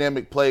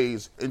dynamic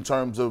plays in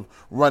terms of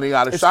running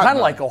out of shotgun. It's kind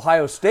of like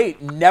Ohio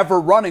State never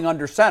running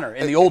under center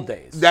in the old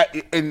days.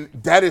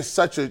 That is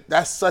such a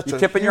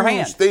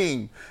huge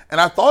thing.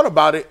 And I thought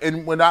about it,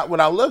 and when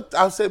I looked,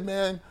 I said,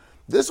 man,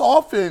 this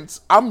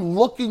offense, I'm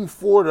looking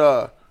for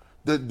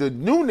the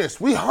newness.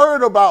 We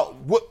heard about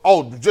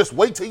just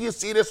wait till you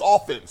see this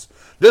offense.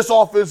 This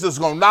offense is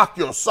going to knock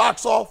your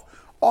socks off.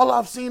 All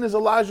I've seen is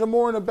Elijah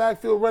Moore in the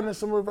backfield running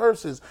some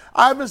reverses.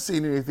 I haven't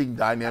seen anything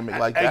dynamic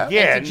like that.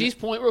 Again, and to G's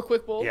point real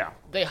quick, Bull, yeah.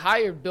 They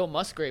hired Bill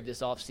Musgrave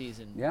this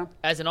offseason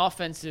as an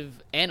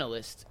offensive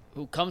analyst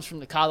who comes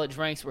from the college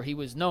ranks where he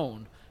was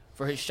known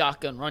for his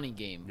shotgun running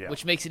game,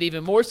 which makes it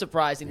even more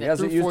surprising that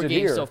through 4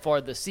 games so far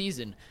this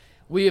season,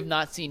 we have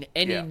not seen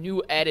any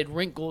new added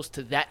wrinkles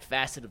to that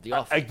facet of the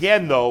offense.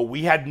 Again, though,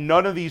 we had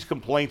none of these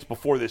complaints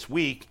before this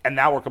week, and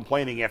now we're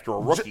complaining after a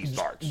rookie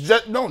starts.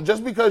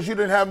 Just because you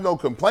didn't have no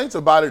complaints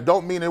about it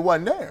don't mean it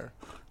wasn't there.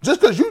 Just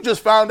because you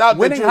just found out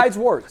winning hides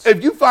warts.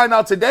 If you find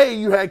out today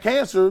you had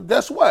cancer,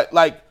 guess what?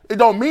 Like, it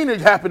don't mean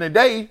it happened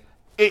today.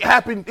 It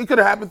happened. It could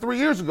have happened 3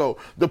 years ago.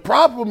 The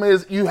problem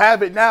is you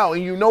have it now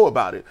and you know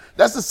about it.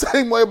 That's the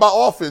same way about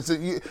offense.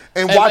 And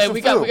watch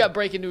the film. We got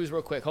breaking news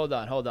real quick. Hold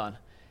on.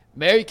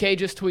 Mary Kay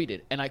just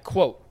tweeted, and I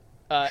quote.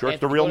 It's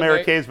the real Mary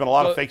Kay. There's been a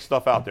lot of fake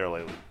stuff out there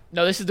lately.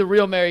 No, this is the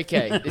real Mary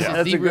Kay. This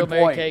is the real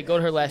Mary Kay. Go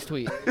to her last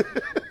tweet.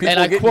 And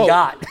I quote.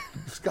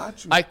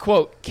 Got you. I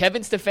quote,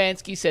 Kevin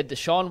Stefanski said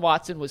Deshaun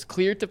Watson was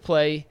cleared to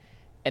play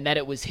and that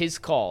it was his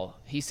call.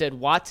 He said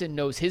Watson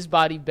knows his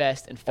body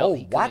best and felt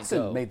he couldn't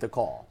Watson made the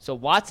call. So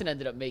Watson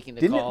ended up making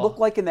the call. Didn't it look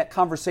like in that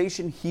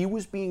conversation he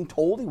was being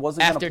told he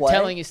wasn't going to play? After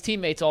telling his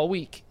teammates all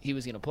week he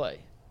was going to play.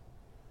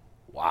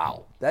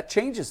 Wow. That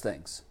changes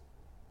things.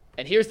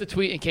 And here's the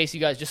tweet in case you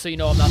guys, just so you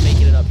know I'm not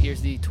making it up.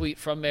 Here's the tweet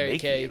from Mary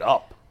Kay. Making it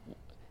up?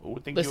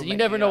 Listen, you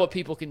never know what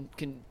people can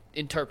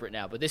interpret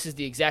now, but this is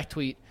the exact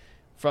tweet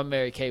from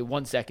Mary Kay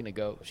 1 second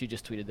ago. She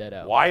just tweeted that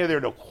out. Why are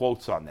there no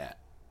quotes on that?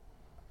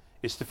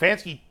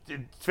 Stefanski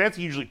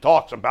usually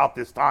talks about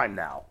this time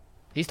now.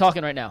 He's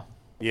talking right now.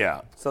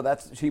 Yeah. So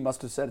she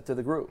must have said it to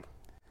the group.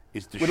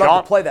 We'd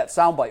love to play that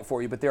soundbite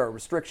for you, but there are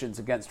restrictions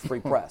against free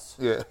press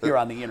here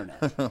on the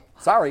internet.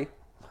 Sorry.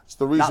 It's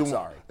the reason. Not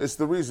sorry. It's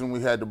the reason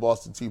we had the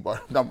Boston Tea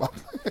Party. No,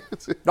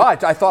 I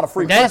thought a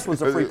free press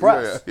was a free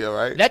press. Yeah,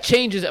 right. That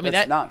changes. I mean,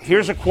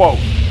 Here's a quote.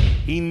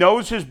 He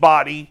knows his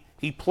body.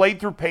 He played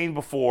through pain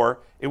before.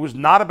 It was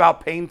not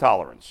about pain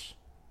tolerance.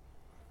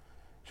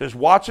 Says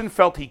Watson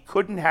felt he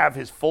couldn't have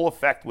his full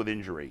effect with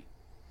injury.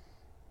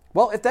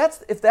 Well, if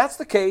that's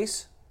the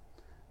case,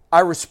 I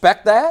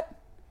respect that.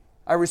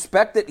 I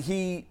respect that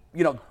he,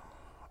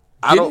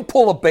 didn't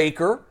pull a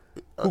Baker,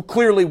 who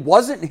clearly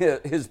wasn't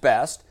his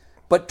best,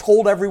 but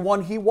told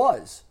everyone he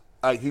was.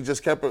 He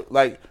just kept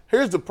it.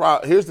 Here's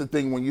the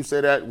thing. When you say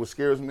that, what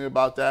scares me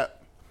about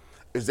that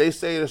is they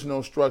say there's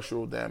no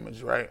structural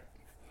damage, right?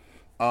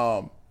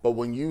 But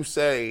when you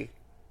say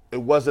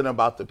it wasn't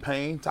about the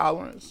pain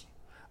tolerance,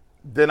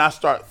 then I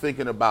start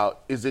thinking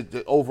about, is it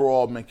the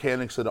overall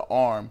mechanics of the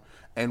arm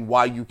and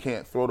why you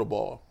can't throw the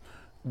ball?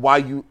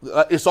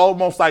 It's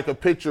almost like a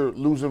pitcher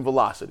losing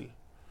velocity.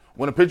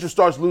 When a pitcher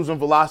starts losing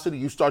velocity,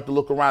 you start to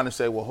look around and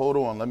say, well, hold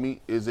on,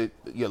 is it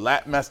your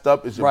lat messed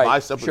up? Is your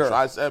bicep or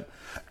tricep?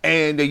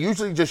 And they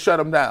usually just shut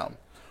them down.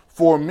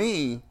 For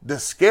me, the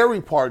scary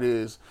part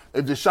is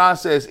if Deshaun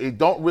says it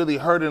don't really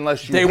hurt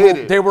unless you hit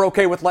it. They were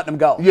okay with letting him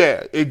go.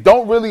 Yeah, it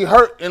don't really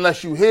hurt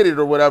unless you hit it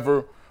or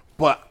whatever,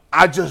 but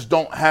I just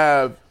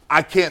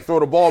I can't throw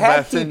the ball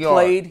back 10 yards.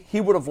 Had he played,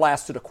 he would have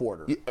lasted a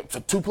quarter. For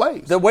 2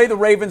 plays. The way the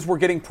Ravens were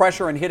getting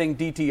pressure and hitting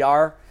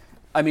DTR,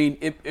 I mean,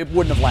 it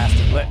wouldn't have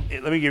lasted long.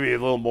 Let me give you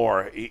a little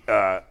more.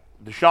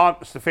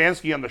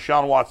 Stefanski on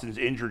Deshaun Watson's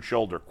injured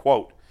shoulder,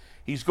 quote,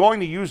 he's going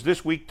to use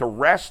this week to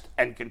rest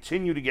and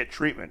continue to get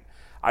treatment.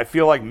 I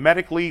feel like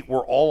medically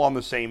we're all on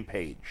the same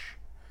page.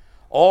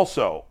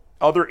 Also,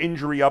 other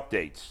injury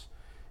updates.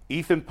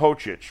 Ethan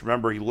Pocic,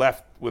 remember he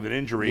left with an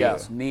injury.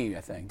 Yes, knee,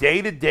 I think.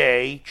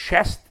 Day-to-day,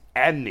 chest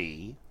and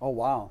knee. Oh,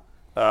 wow.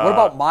 What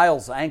about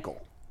Miles'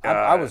 ankle?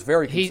 I was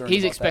very concerned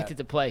He's about expected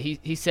to play.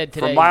 He said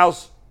today. For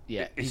Miles,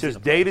 yeah, he says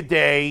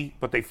day-to-day,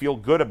 but they feel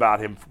good about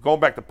him. Going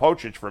back to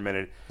Pocic for a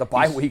minute. The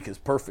bye week is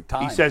perfect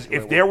time. He says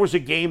if there was a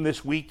game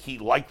this week, he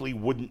likely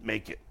wouldn't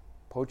make it.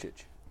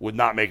 Pocic. Would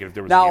not make it if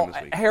there was a game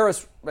this week. Now,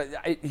 Harris,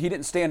 he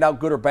didn't stand out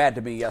good or bad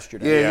to me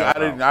yesterday. Yeah, I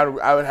didn't.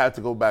 I would have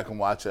to go back and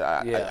watch it.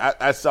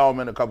 I saw him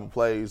in a couple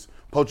plays.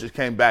 Pocic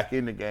came back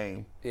in the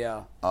game.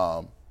 Yeah.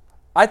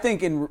 I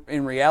think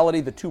in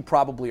reality, the two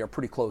probably are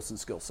pretty close in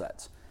skill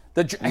sets.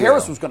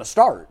 Harris was going to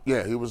start.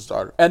 Yeah, he was a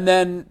starter. And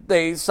then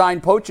they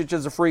signed Pocic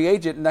as a free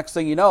agent, and next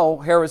thing you know,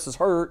 Harris is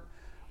hurt,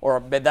 or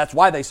that's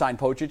why they signed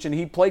Pocic, and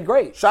he played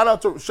great. Shout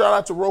out to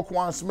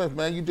Roquan Smith,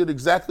 man. You did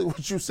exactly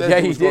what you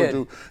said you was he going to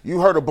did. do.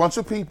 You hurt a bunch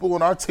of people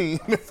in our team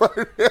in front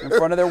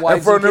of their wives,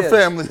 in front of and their kids.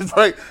 families,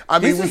 right?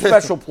 He's a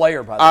special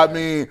player, by the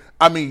way.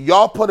 I mean,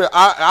 y'all put it.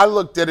 I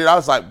looked at it. I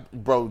was like,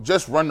 bro,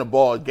 just run the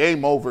ball.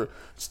 Game over.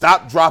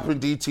 Stop dropping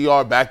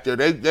DTR back there.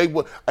 They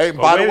would. Hey,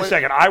 by the wait way, a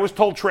second. I was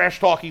told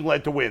trash talking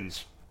led to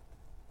wins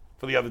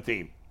for the other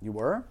team. You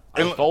were?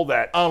 I was told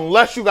that.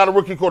 Unless you got a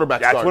rookie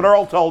quarterback. That's starting. what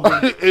Earl told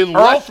me.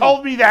 Earl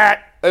told me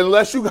that.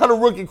 Unless you got a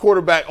rookie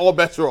quarterback, all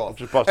bets are off.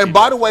 And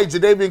by the way,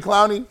 Jadeveon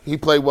Clowney, he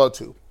played well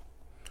too.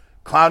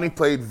 Clowney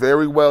played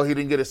very well. He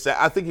didn't get a sack.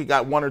 I think he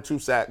got 1 or 2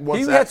 sacks.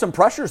 He had some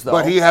pressures, though.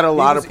 But he had a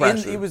lot of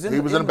pressure. He was in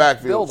the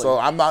backfield, building. so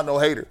I'm not no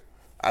hater.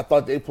 I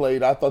thought they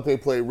played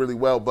really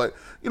well. But,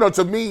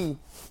 to me,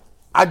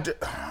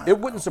 it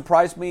wouldn't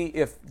surprise me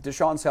if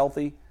Deshaun's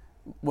healthy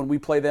when we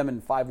play them in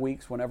 5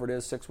 weeks, whenever it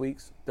is, 6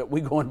 weeks, that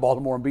we go in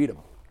Baltimore and beat them.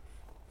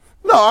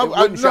 No,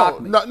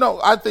 No,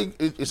 I think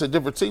it's a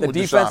different team. The with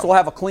defense Deshaun. will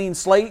have a clean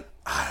slate.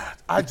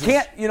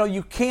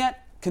 You can't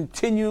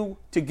continue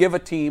to give a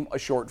team a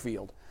short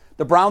field.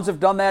 The Browns have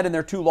done that in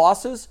their 2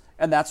 losses,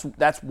 and that's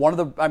one of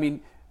the. I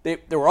mean, there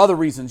were other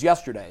reasons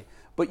yesterday,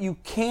 but you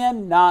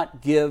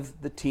cannot give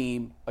the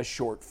team a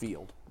short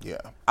field.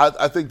 Yeah,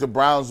 I think the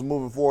Browns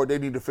moving forward, they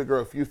need to figure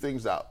a few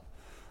things out.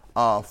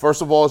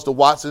 First of all, it's the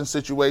Watson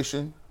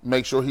situation.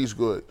 Make sure he's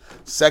good.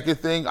 Second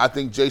thing, I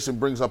think Jason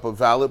brings up a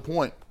valid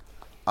point.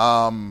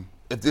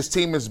 If this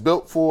team is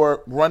built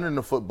for running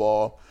the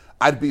football,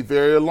 I'd be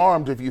very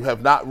alarmed if you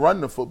have not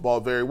run the football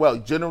very well.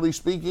 Generally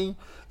speaking,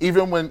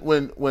 even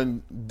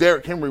when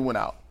Derrick Henry went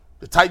out,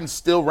 the Titans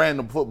still ran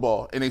the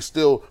football, and they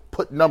still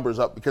put numbers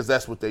up because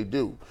that's what they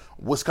do.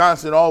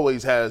 Wisconsin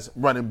always has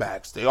running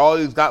backs. They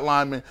always got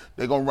linemen.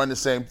 They're going to run the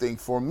same thing.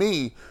 For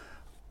me,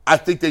 I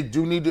think they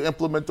do need to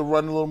implement the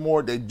run a little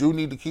more. They do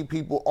need to keep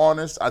people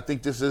honest. I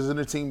think this isn't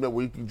a team that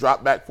we can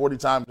drop back 40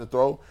 times to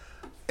throw.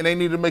 And they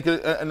need to make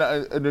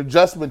an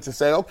adjustment to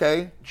say,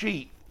 okay.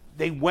 Gee,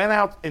 they went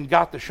out and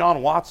got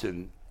Deshaun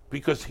Watson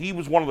because he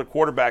was one of the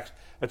quarterbacks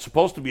that's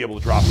supposed to be able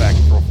to drop back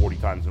and throw 40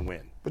 times and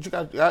win. But you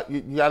got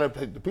to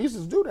pick the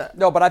pieces to do that.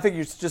 No, but I think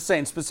you're just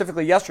saying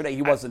specifically yesterday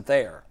he wasn't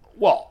there.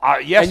 Well,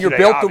 yesterday, and you're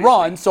built to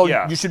run, so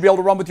yeah. you should be able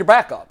to run with your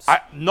backups.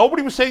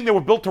 Nobody was saying they were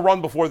built to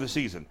run before the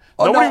season.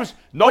 Nobody was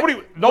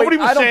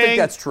saying. I don't think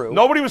that's true.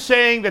 Nobody was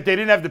saying that they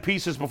didn't have the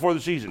pieces before the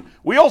season.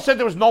 We all said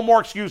there was no more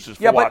excuses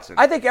for Watson.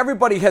 But I think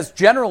everybody has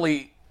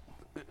generally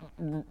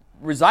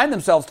resigned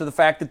themselves to the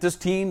fact that this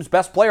team's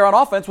best player on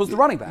offense was the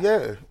running back.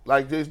 Yeah,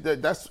 like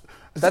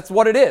that's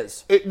what it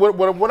is.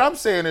 What I'm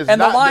saying is,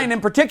 and the line in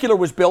particular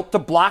was built to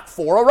block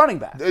for a running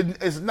back.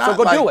 It's not. So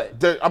go like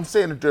do it. I'm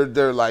saying that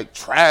they're like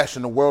trash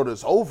and the world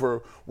is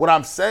over. What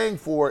I'm saying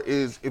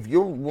is, if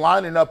you're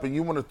lining up and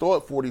you want to throw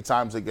it 40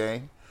 times a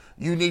game,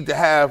 you need to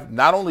have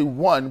not only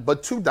 1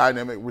 but 2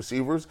 dynamic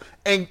receivers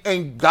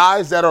and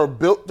guys that are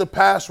built to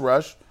pass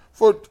rush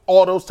for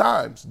all those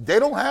times. They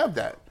don't have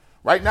that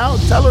right now.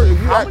 Tell her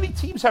how many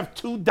teams have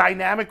 2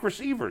 dynamic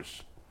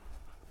receivers?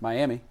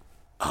 Miami.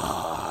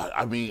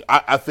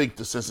 I think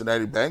the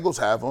Cincinnati Bengals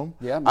have them.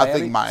 Yeah, I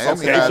think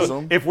Miami has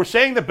them. If we're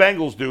saying the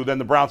Bengals do, then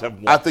the Browns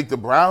have 1. I think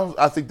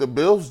the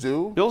Bills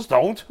do. Bills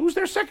don't. Who's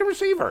their second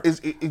receiver?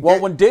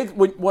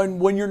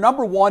 When your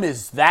number 1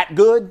 is that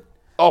good,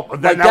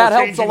 then that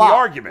helps a lot. The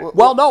argument.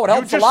 Well, no, it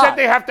helps a lot. You just said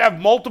they have to have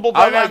multiple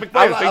dynamic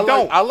players. They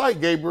don't. I like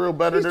Gabriel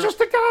better. He's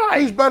just a guy.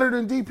 He's better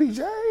than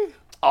DPJ.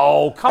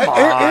 Oh, come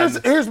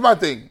on. Here's my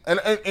thing, and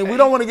we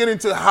don't want to get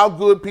into how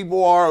good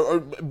people are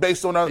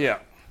based on Yeah.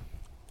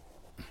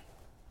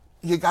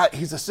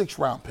 He's a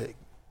 6th-round pick.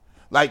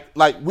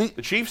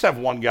 The Chiefs have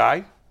 1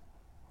 guy.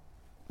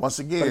 Once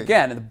again. But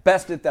again, the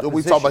best at that we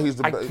position. talk about he's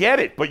the I get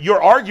it, but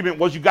your argument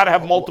was you got to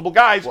have multiple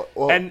guys,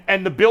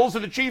 and the Bills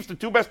and the Chiefs, the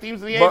 2 best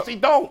teams in the AFC,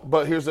 don't.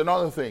 But here's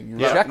another thing.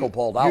 Jekyll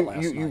pulled out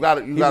last night. You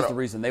got the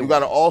reason they got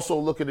to also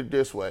look at it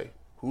this way: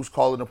 who's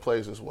calling the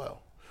plays as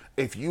well?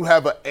 If you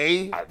have an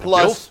A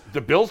plus, the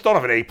Bills don't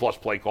have an A plus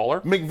play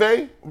caller.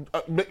 McVay,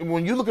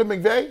 when you look at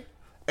McVay,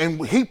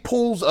 and he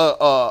pulls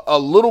a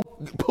little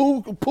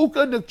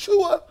Puka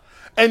Nacua,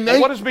 and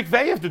what does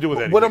McVay have to do with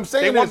anything? What I'm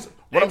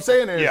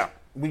saying is, yeah.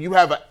 when you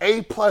have an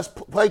A plus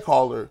play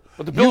caller,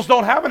 but the Bills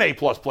don't have an A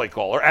plus play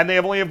caller, and they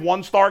only have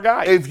 1 star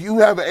guy. If you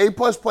have an A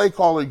plus play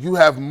caller, you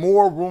have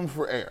more room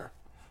for error.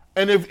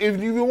 And if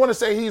you want to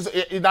say he's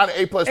not an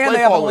A plus play caller, and they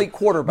have an elite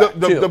quarterback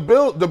too. The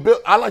Bill,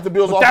 I like the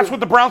Bills. But that's what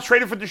the Browns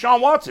traded for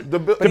Deshaun Watson to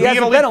be an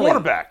elite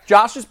quarterback.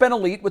 Josh has been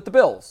elite with the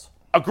Bills.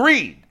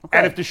 Agreed. Okay.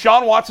 And if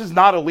Deshaun Watson's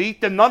not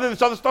elite, then none of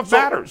this other stuff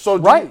matters. So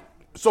right.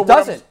 So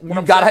doesn't. What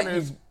I'm saying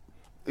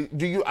is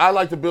I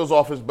like the Bills'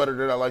 offense better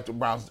than I like the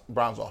Browns'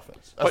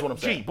 offense. That's what I'm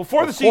saying.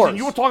 Before the season,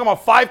 you were talking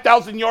about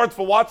 5,000 yards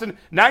for Watson.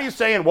 Now you're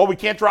saying, well, we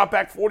can't drop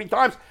back 40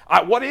 times.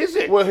 What is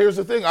it? Well, here's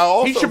the thing.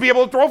 He should be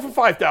able to throw for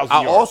 5,000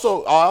 yards. I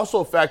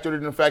also factored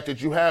in the fact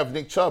that you have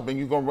Nick Chubb and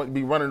you're going to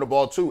be running the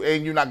ball too,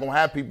 and you're not going to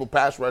have people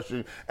pass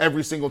rushing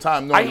every single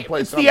time.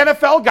 It's the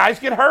NFL. Guys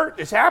get hurt.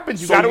 This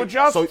happens. You got to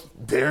adjust. So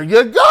there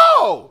you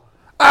go.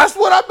 That's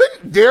what I've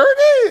been. There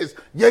it is.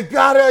 You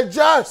gotta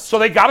adjust. So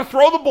they gotta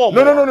throw the ball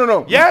more.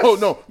 No. Yes.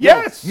 No.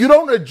 Yes. You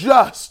don't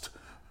adjust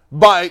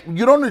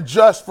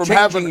from changing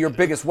having your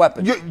biggest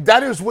weapon.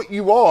 That is what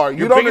you are.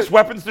 Your biggest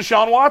weapon's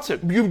Deshaun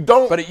Watson. You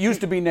don't. But it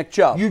used to be Nick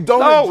Chubb. You don't.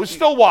 No, it was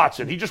still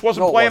Watson. He just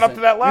wasn't playing up to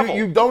that level.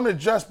 You don't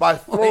adjust by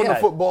throwing the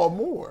football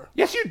more.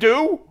 Yes, you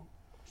do.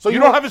 So you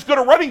don't have as good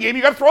a running game.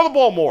 You got to throw the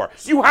ball more.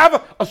 You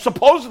have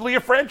supposedly a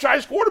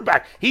franchise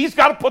quarterback. He's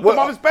got to put them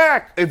on his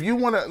back. If you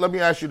want to, let me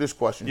ask you this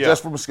question,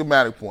 just from a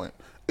schematic point.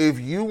 If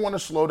you want to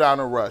slow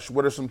down a rush,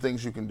 what are some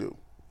things you can do?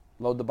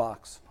 Load the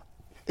box.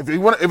 If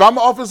I'm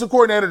an offensive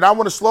coordinator and I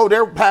want to slow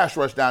their pass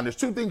rush down, there's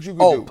two things you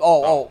can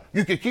do.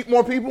 You can keep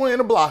more people in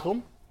to block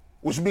them,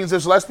 which means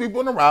there's less people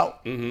in the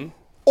route. Mm-hmm.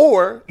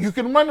 Or you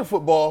can run the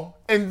football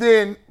and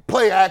then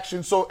play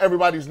action so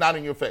everybody's not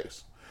in your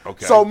face.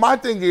 Okay. So my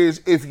thing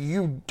is, if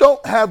you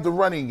don't have the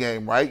running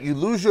game, right, you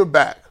lose your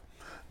back.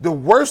 The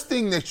worst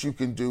thing that you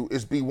can do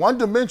is be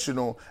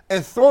one-dimensional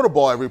and throw the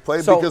ball every play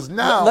because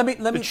now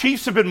the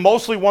Chiefs have been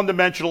mostly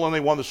one-dimensional and they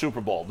won the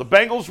Super Bowl. The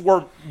Bengals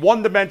were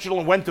one-dimensional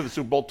and went to the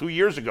Super Bowl 2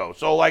 years ago.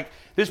 So,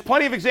 there's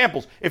plenty of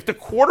examples. If the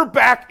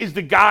quarterback is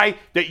the guy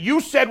that you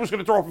said was going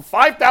to throw for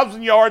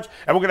 5,000 yards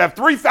and we're going to have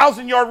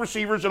 3,000-yard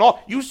receivers and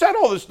all, you said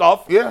all this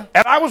stuff. Yeah.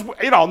 And I was,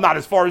 not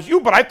as far as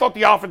you, but I thought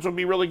the offense would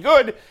be really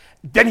good.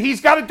 Then he's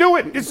got to do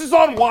it. This is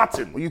on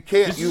Watson. You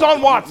can't. This is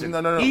on Watson.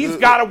 No. He's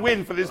got to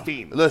win for this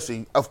team.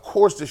 Listen, of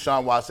course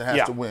Deshaun Watson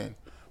has to win.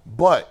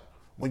 But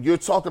when you're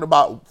talking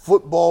about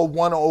football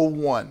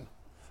 101,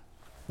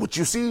 what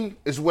you see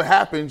is what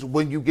happens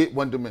when you get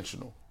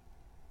one-dimensional.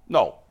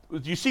 No.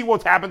 You see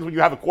what happens when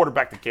you have a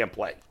quarterback that can't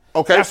play.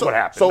 Okay, that's what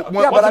happened. So it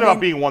wasn't about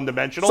being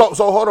one-dimensional.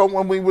 So hold on.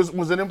 When we was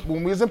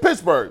in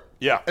Pittsburgh,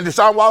 and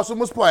Deshaun Watson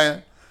was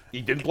playing,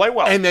 he didn't play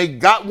well. And they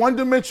got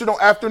one-dimensional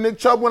after Nick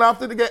Chubb went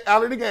out of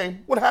the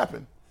game. What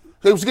happened?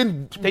 They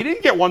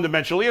didn't get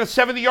one-dimensional. He had a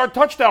 70-yard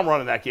touchdown run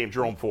in that game,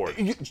 Jerome Ford.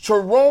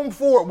 Jerome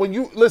Ford, when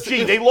you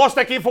listen. They lost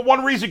that game for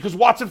one reason, because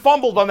Watson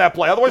fumbled on that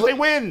play. Otherwise, they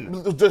win.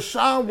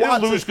 Deshaun Watson. They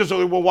didn't lose because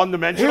they were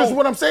one-dimensional. Here's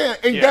what I'm saying.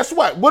 And guess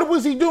what? What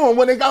was he doing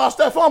when they got lost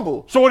that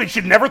fumble? So what, he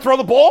should never throw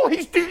the ball?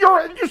 He's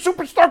your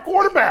superstar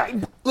quarterback.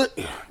 Let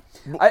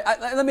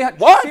me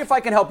see if I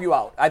can help you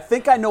out. I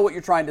think I know what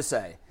you're trying to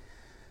say.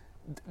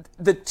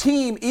 The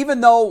team,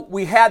 even though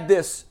we had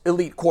this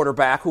elite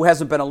quarterback who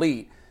hasn't been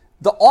elite,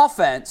 the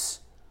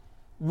offense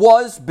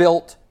was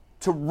built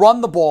to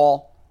run the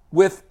ball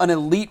with an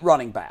elite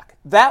running back.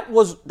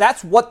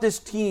 That's what this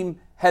team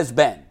has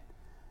been.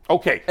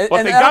 Okay,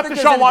 but they got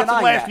Deshaun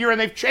Watson last year,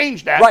 and they've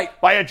changed that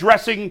by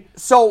addressing.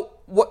 So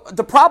what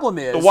the problem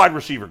is, the wide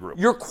receiver group.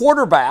 Your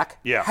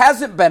quarterback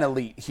hasn't been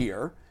elite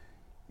here.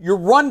 Your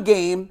run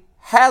game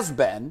has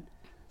been.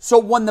 So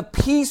when the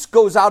piece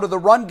goes out of the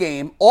run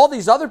game, all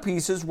these other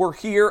pieces were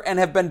here and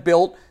have been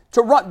built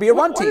to be a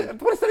run team.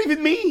 What does that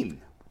even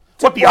mean?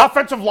 The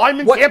offensive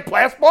linemen can't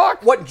pass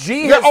block? What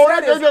G has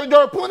said is there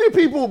are plenty of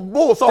people.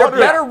 They're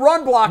better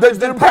run blockers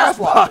than pass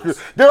blockers.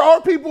 There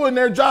are people in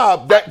their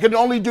job that can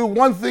only do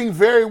one thing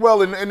very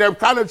well, and they're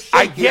kind of shaky.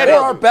 I get it. They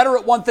are better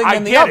at one thing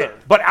than the other.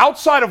 But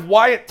outside of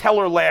Wyatt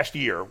Teller last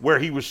year, where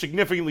he was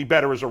significantly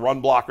better as a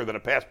run blocker than a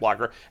pass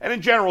blocker, and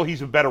in general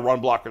he's a better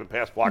run blocker than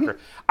pass blocker,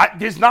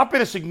 there's not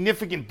been a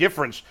significant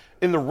difference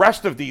in the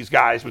rest of these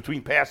guys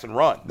between pass and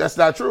run. That's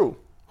not true.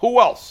 Who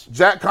else?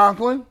 Jack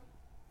Conklin.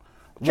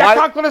 Jack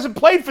Conklin hasn't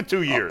played for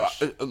 2 years.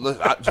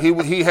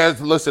 He has.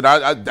 Listen,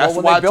 that's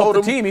why I told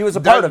him. Team, he was a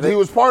part of it. He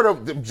was part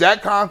of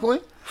Jack Conklin.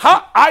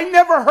 I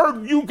never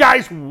heard you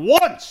guys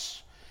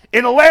once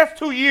in the last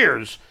 2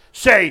 years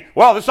say,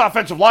 "Well, this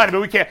offensive line, I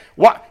mean, we can't."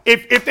 What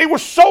if they were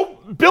so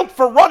built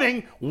for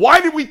running? Why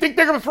did we think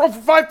they're going to throw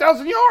for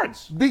 5,000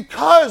 yards?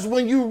 Because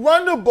when you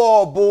run the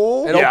ball,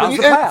 Bull, it opens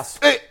the pass.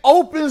 It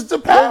opens the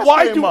pass. Well,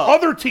 why do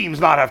other teams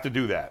not have to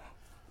do that?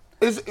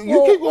 You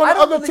keep going to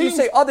other teams. You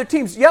say other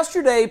teams.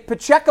 Yesterday,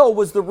 Pacheco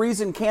was the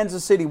reason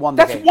Kansas City won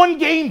the game. That's one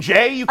game,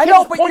 Jay. You can't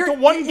just point to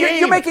one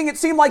game. You're making it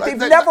seem like they've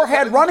never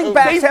had running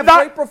backs have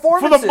great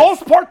performances. For the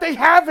most part, they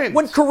haven't.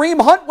 When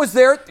Kareem Hunt was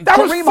there, that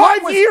was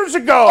 5 years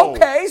ago.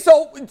 Okay,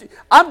 so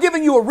I'm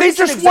giving you a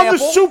recent example. They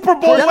just won the Super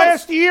Bowl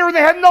last year, and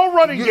they had no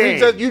running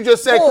game. You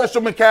just said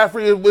Christian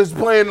McCaffrey was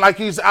playing like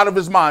he's out of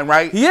his mind,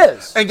 right? He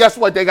is. And guess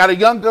what? They got a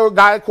younger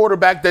guy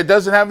quarterback that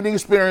doesn't have any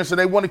experience, and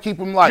they want to keep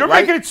him light. You're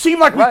making it seem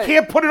like we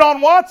can't put it on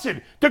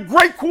Watson. The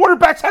great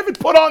quarterbacks haven't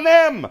put on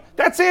them.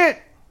 That's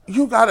it.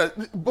 You gotta,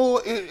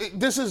 Bull.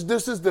 This is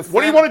the.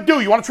 What do you want to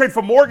do? You want to trade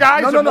for more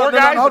guys? No.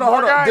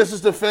 Hold on. This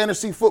is the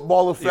fantasy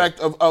football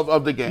effect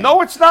of the game. No,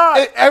 it's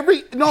not.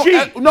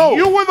 No.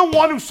 You were the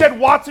one who said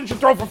Watson should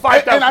throw for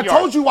 5,000 yards. And I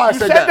told you why I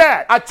said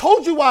that. I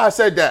told you why I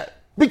said that.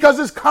 Because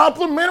it's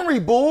complimentary,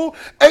 bull.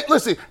 Hey,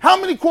 listen, how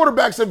many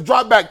quarterbacks have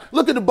dropped back?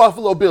 Look at the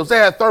Buffalo Bills. They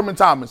had Thurman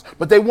Thomas,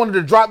 but they wanted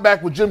to drop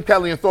back with Jim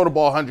Kelly and throw the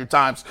ball 100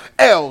 times.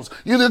 L's.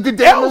 You look at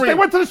Dan Marino. They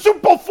went to the Super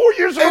Bowl 4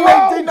 years in a row.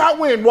 And they did not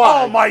win.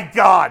 Why? Oh, my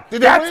God.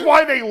 That's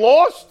why they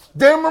lost?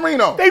 Dan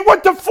Marino. They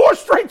went to 4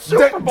 straight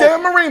Super Bowls.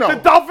 Dan Marino. The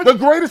Dolphins. The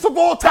greatest of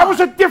all time. That was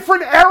a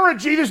different era,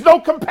 G. There's no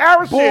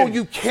comparison. Bull,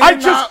 you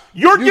cannot.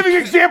 You're giving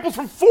examples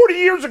from 40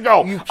 years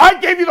ago. I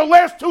gave you the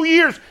last 2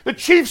 years. The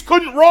Chiefs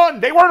couldn't run.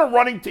 They weren't a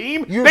running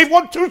team. They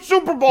won 2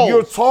 Super Bowls.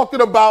 You're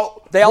talking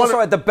about. They also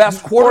had the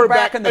best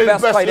quarterback and the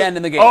best tight end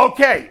in the game.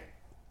 Okay.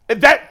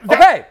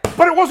 Okay.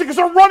 But it wasn't because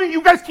they're running.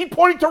 You guys keep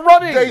pointing to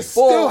running. They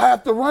still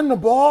have to run the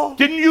ball.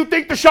 Didn't you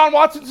think Deshaun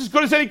Watson's as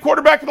good as any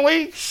quarterback in the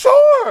league?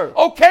 Sure.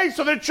 Okay,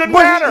 so then it shouldn't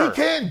matter. He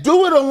can't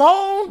do it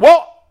alone.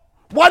 Well,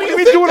 why do you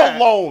think do that?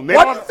 It alone?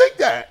 Why do you think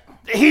that?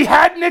 He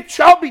had Nick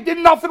Chubb. He did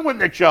nothing with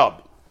Nick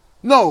Chubb.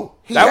 No.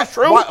 That was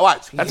true?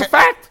 Watch. That's a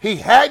fact. He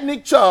had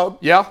Nick Chubb.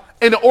 Yeah.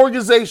 And the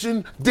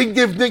organization didn't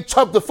give Nick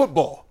Chubb the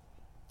football.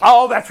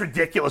 Oh, that's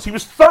ridiculous. He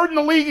was 3rd in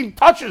the league in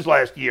touches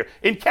last year,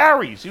 in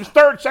carries. He was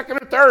 3rd,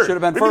 2nd, or 3rd.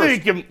 Should have been Maybe first. they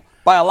didn't give him,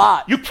 by a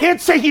lot. You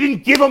can't say he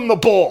didn't give him the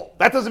ball.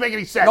 That doesn't make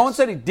any sense. No one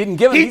said he didn't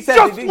give him. He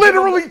just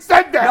literally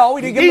said that. No,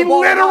 he didn't give him the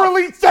ball. He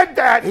literally said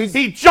that.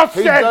 He just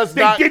said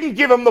they didn't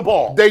give him the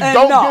ball. They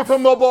don't give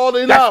him the ball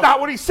enough. That's not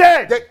what he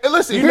said.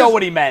 Listen, you know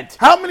what he meant.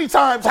 How many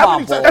times?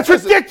 That's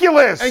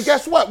ridiculous. And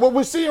guess what? What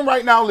we're seeing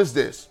right now is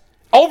this.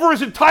 Over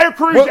his entire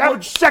career, he's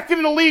averaged 2nd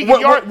in the league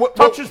in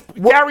touches,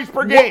 carries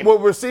per game.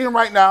 What we're seeing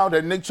right now,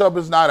 that Nick Chubb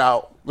is not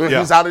out.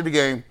 He's out of the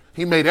game.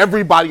 He made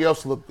everybody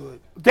else look good.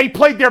 They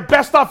played their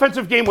best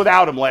offensive game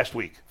without him last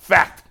week.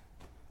 Fact.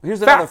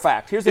 Here's another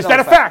fact. Is that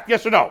a fact?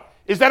 Yes or no?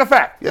 Is that a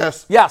fact?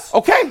 Yes. Yes.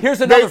 Okay.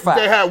 Here's another fact.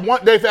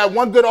 They've had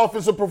one good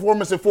offensive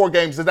performance in 4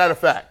 games. Is that a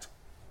fact?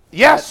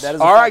 Yes. That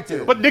is all right,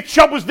 too. But Nick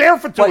Chubb was there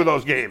for 2 of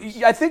those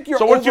games. I think your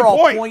so what's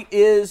overall your point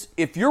is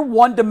if you're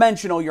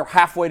one-dimensional, you're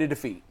halfway to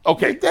defeat.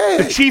 Okay.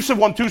 The Chiefs have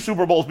won 2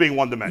 Super Bowls being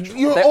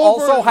one-dimensional. They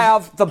also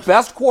have the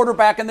best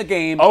quarterback in the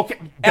game. Okay.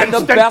 And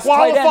the best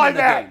tight end in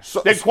the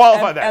game. Then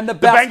qualify that. And the The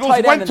best Bengals tight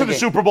end went in to the the game.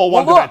 Super Bowl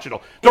Well,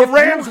 one-dimensional. look, The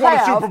Rams won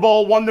a Super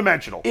Bowl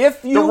one-dimensional.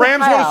 The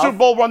Rams won a Super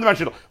Bowl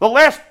one-dimensional. The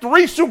last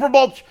 3 Super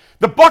Bowls,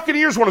 the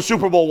Buccaneers won a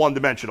Super Bowl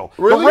one-dimensional.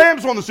 Really? The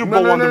Rams won the Super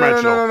Bowl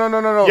one-dimensional.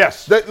 No.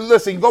 Yes.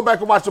 Listen, go back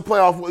and watch the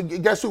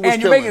playoff. Guess who was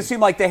and you're making it seem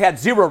like they had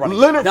 0 running game.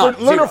 Leonard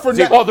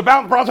Fournette. Oh, the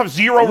Browns have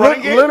 0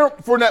 running game? Leonard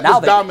Fournette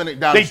was dominant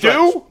down the stretch.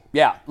 They do?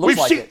 Yeah, looks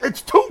like it.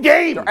 It's 2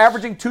 games. They're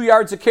averaging 2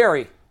 yards a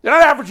carry. They're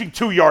not averaging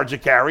 2 yards a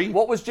carry.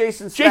 What was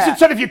Jason's Jason stat?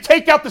 said if you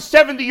take out the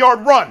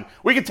 70-yard run,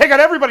 we can take out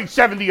everybody's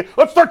 70.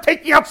 Let's start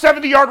taking out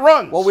 70-yard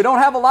runs. Well, we don't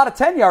have a lot of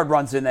 10-yard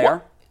runs in there.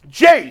 Well,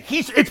 Jay,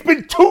 it's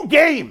been 2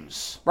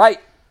 games. Right.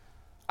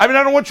 I mean,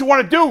 I don't know what you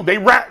want to do. They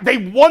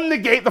won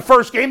the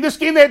first game. This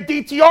game they had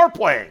DTR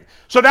playing.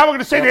 So now we're going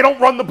to say they don't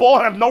run the ball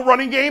and have no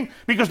running game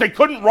because they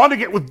couldn't run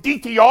again with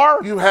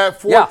DTR? You had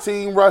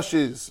 14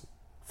 rushes.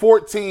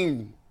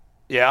 14.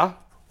 Yeah.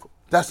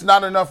 That's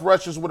not enough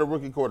rushes with a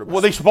rookie quarterback. Were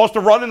they supposed to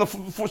run in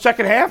the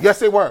second half? Yes,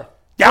 they were.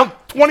 Down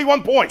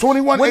 21 points. When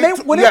it was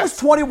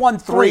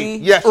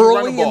 21-3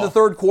 early in the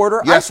third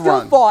quarter, I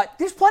still thought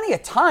there's plenty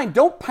of time.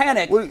 Don't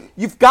panic.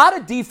 You've got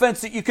a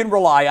defense that you can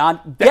rely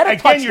on. Get a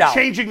touchdown. Again, you're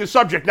changing the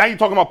subject. Now you're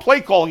talking about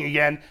play calling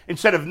again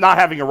instead of not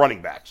having a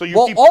running back. So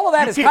all of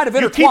that is kind of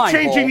intertwined. You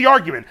keep changing the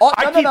argument. No.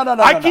 I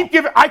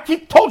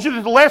told you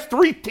that the last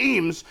 3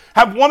 teams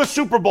have won a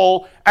Super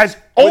Bowl as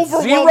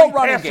overwhelming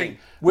passing.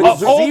 With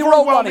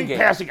 0 running game.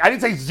 Passing. I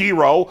didn't say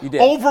 0. You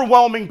did.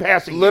 Overwhelming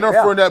passing. Leonard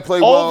Fournette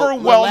played well.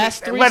 Overwhelming.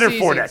 Leonard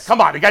Fournette.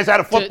 Come on, the guy's out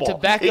of football.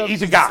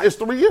 He's a guy. It's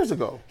 3 years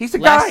ago. He's a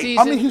guy.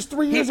 I mean, he's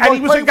 3 years ago. And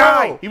he was a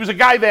guy. He was a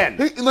guy then.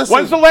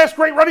 When's the last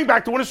great running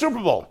back to win a Super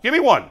Bowl? Give me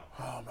one.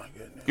 Oh, my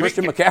goodness.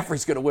 Christian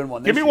McCaffrey's going to win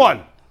one this year. Give me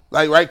one.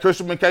 Like,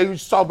 Christian McCaffrey, you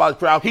just talk about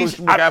crowd.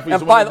 Christian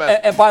McCaffrey's one of the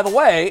best. And by the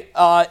way,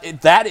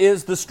 that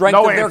is the strength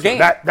of their game.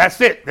 That's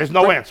it. There's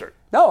no answer.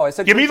 No, I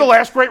said give me the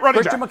last great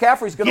running back. Christian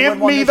McCaffrey's going to win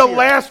one this year. Give me the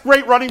last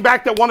great running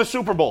back that won a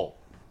Super Bowl.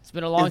 It's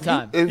been a long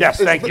time. Yes,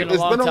 thank you. It's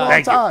been a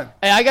long time.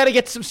 Hey, I got to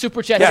get some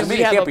super chats. Yeah,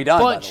 it can't be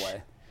done, by the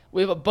way.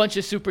 We have a bunch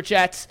of super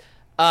chats.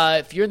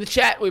 If you're in the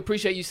chat, we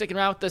appreciate you sticking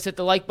around with us. Hit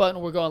the like button.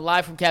 We're going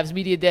live from Cavs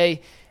Media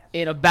Day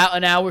in about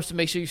an hour, so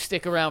make sure you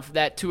stick around for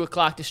that. 2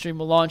 o'clock, the stream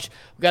will launch.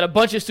 We've got a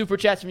bunch of super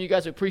chats from you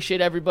guys. We appreciate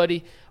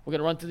everybody. We're going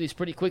to run through these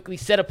pretty quickly.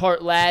 Set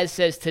Apart Laz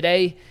says,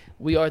 today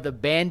we are the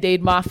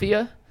Band-Aid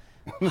Mafia.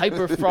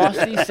 Hyper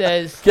Frosty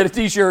says, get a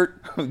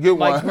t-shirt.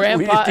 My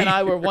grandpa and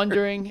I were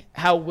wondering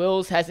how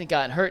Wills hasn't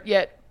gotten hurt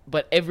yet,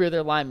 but every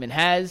other lineman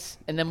has.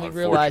 And then we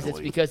realized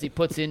it's because he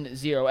puts in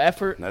 0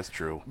 effort. That's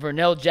true.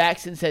 Vernell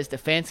Jackson says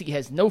Stefanski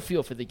has no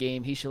feel for the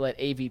game. He should let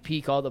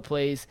AVP call the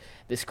plays.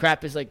 This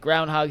crap is like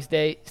Groundhog's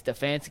Day.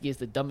 Stefanski is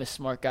the dumbest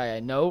smart guy I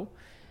know.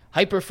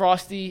 Hyper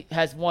Frosty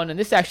has one, and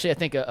this is actually, I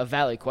think, a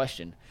valid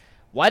question.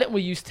 Why didn't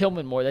we use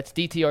Tillman more? That's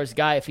DTR's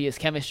guy. If he has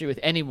chemistry with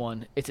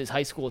anyone, it's his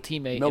high school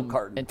teammate.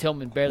 And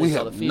Tillman barely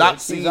saw the field. We have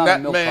not seen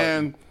that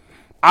man.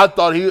 I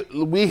thought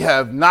we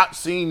have not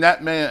seen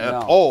that man at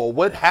all.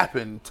 What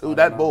happened to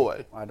that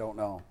boy? I don't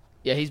know.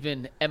 Yeah, he's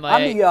been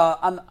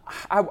MIA.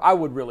 I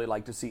would really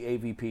like to see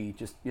AVP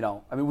just,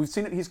 we've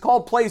seen it. He's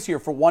called plays here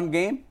for one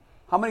game.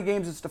 How many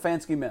games has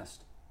Stefanski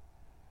missed?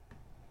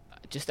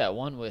 Just that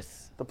one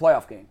with the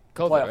playoff game.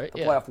 COVID, the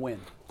playoff win.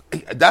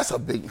 That's a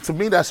big, to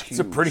me, that's huge. It's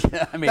a pretty,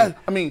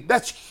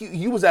 that's huge.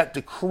 He was at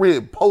the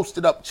crib,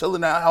 posted up,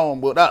 chilling at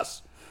home with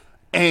us.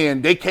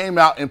 And they came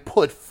out and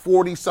put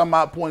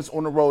 40-some-odd points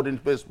on the road in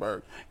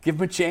Pittsburgh. Give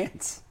him a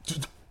chance.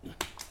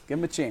 Give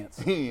him a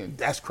chance.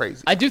 That's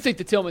crazy. I do think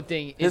the Tillman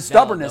thing is his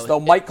stubbornness, though,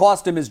 might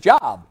cost him his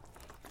job.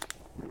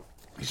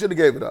 He should have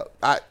gave it up.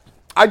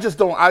 I just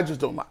don't.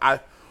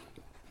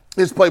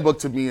 His playbook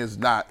to me is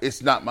not.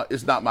 It's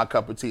not my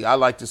cup of tea. I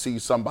like to see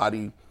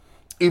somebody,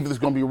 even if it's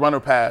going to be run or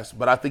pass,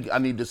 but I think I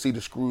need to see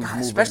the screws moving.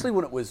 Especially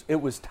when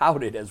it was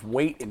touted as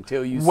wait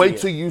until you see wait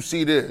till you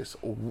see this.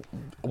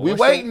 We're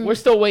waiting. We're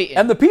still waiting.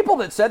 And the people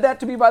that said that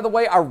to me, by the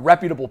way, are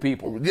reputable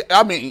people.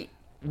 I mean,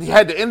 we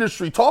had the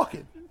industry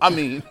talking.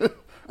 Yeah,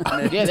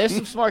 there's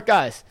some smart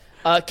guys.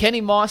 Kenny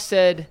Moss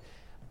said,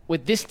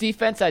 with this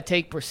defense, I'd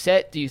take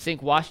Brissett. Do you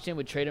think Washington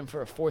would trade him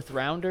for a 4th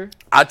rounder?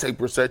 I'd take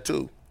Brissett,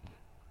 too.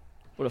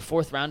 Would a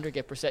 4th rounder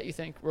get Brissett, you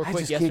think? Real quick, I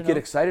just can't get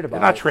excited about it.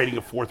 You're not trading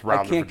a 4th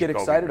rounder. I can't get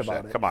excited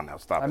about it. Come on now,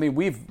 stop it. I mean,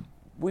 we've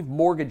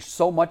mortgaged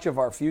so much of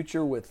our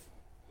future with.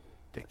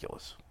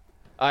 Ridiculous.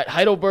 All right,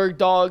 Heidelberg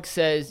Dog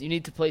says you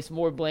need to place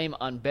more blame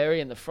on Barry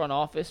and the front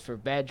office for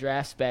bad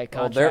drafts, bad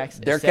contracts,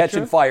 they're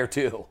catching fire,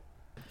 too.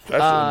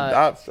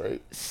 That's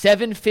right.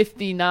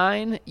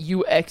 759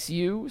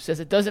 UXU says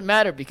it doesn't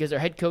matter because our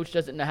head coach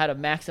doesn't know how to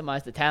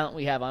maximize the talent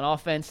we have on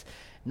offense.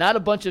 Not a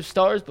bunch of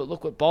stars, but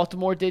look what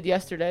Baltimore did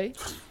yesterday.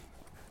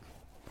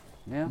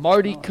 Yeah,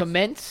 Marty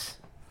Commence.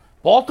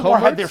 Baltimore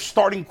had their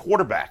starting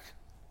quarterback.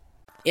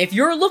 If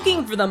you're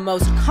looking for the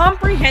most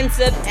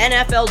comprehensive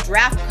NFL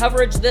draft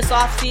coverage this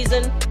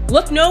offseason,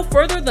 look no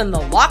further than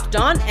the Locked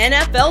On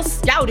NFL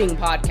Scouting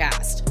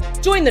Podcast.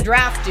 Join the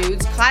draft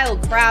dudes, Kyle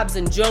Krabs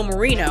and Joe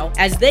Marino,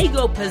 as they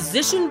go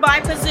position by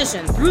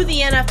position through the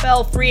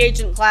NFL free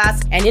agent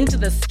class and into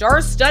the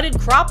star-studded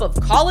crop of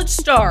college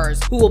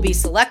stars who will be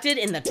selected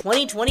in the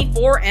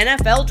 2024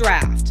 NFL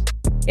Draft.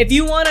 If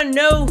you want to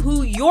know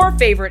who your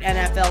favorite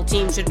NFL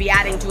team should be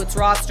adding to its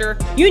roster,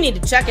 you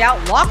need to check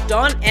out Locked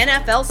On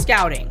NFL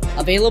Scouting,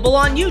 available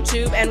on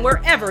YouTube and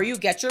wherever you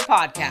get your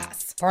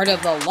podcasts. Part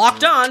of the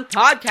Locked On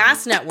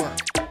Podcast Network,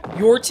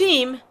 your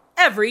team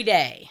every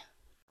day.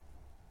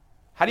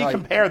 How do you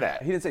compare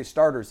that? He didn't say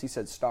starters, he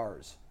said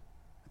stars.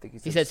 I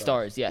think he said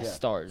stars. Yes, yeah,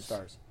 stars.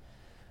 Stars.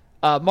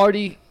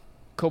 Marty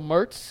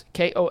Komertz,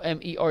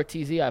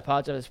 Komertz. I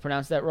apologize if I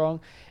pronounced that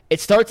wrong. It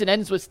starts and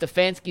ends with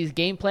Stefanski's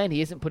game plan. He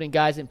isn't putting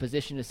guys in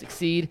position to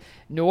succeed.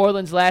 New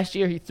Orleans last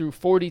year, he threw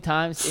 40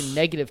 times in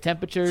negative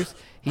temperatures.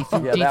 He threw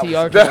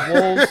DTR to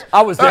the Wolves.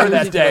 I was there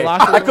that day.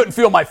 I couldn't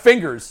feel my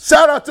fingers.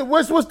 Shout out to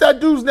what's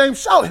that dude's name?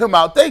 Shout him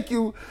out. Thank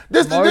you.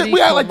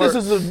 We act like this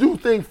is a new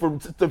thing for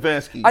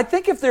Stefanski. I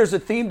think if there's a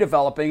theme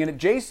developing, and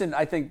Jason,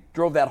 I think,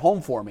 drove that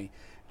home for me.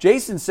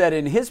 Jason said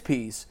in his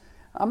piece,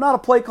 I'm not a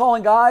play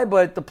calling guy,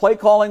 but the play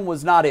calling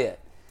was not it.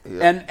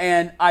 Yeah.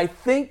 And I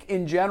think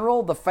in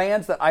general, the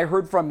fans that I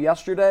heard from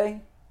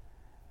yesterday,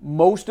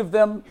 most of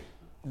them,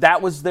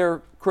 that was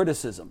their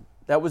criticism.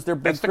 That was their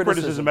big criticism. That's the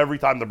criticism every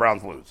time the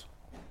Browns lose.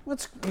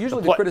 It's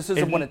usually the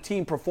criticism when a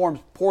team performs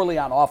poorly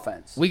on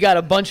offense. We got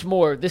a bunch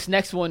more. This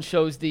next one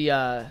shows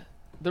the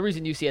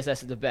reason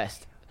UCSS is the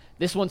best.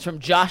 This one's from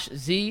Josh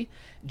Z.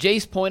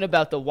 Jay's point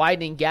about the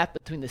widening gap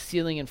between the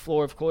ceiling and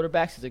floor of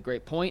quarterbacks is a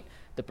great point.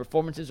 The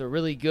performances are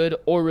really good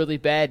or really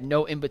bad,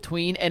 no in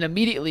between. And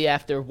immediately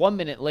after, 1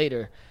 minute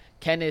later,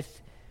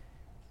 Kenneth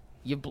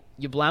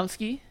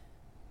Yablonowski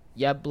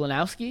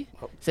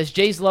says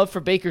Jay's love for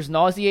Baker's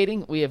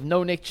nauseating. We have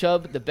no Nick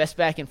Chubb, the best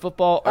back in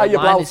football. Our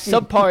line is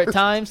subpar at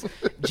times.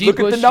 Look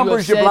at the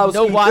numbers, Yablowski.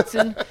 No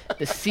Watson.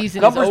 The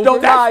season numbers is over.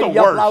 Don't lie,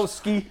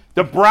 Yablowski.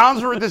 The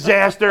Browns are a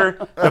disaster.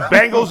 The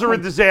Bengals are a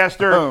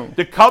disaster.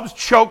 The Cubs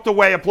choked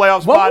away a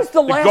playoff spot.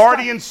 The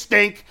Guardians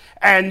stink.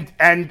 And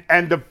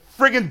the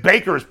friggin'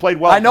 Bakers played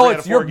well. I know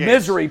it's your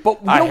misery, but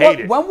you know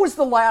what? When was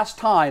the last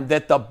time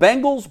that the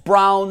Bengals,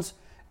 Browns,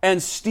 and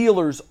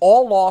Steelers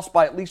all lost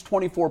by at least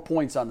 24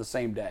 points on the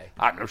same day?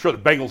 I'm sure the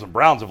Bengals and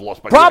Browns have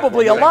lost by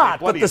probably a lot,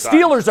 but the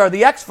Steelers are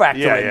the X factor.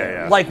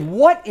 Yeah. Like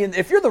what?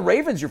 If you're the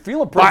Ravens, you're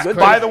feeling pretty good.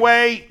 By the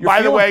way,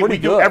 we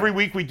do every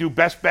week we do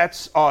best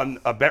bets on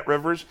Bet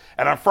Rivers,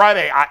 and on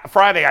Friday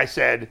I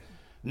said,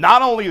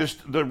 not only is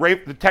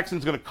the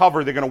Texans going to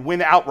cover, they're going to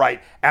win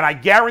outright. And I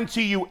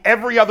guarantee you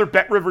every other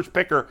Bet Rivers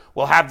picker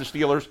will have the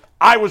Steelers.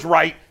 I was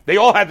right. They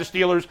all had the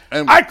Steelers.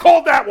 I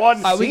called that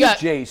one. We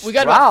got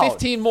about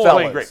 15 more.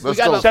 We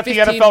got about set the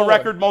NFL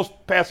record most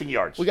passing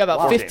yards. We got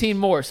about 15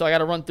 more, so I got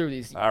to run through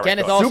these. Right,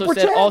 Kenneth also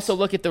said, also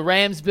look at the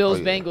Rams, Bills,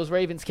 Bengals,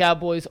 Ravens,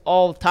 Cowboys,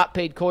 all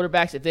top-paid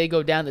quarterbacks. If they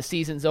go down, the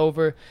season's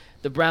over.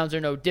 The Browns are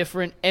no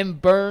different. M.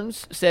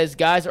 Burns says,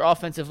 guys, our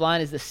offensive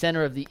line is the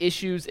center of the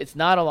issues. It's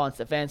not all on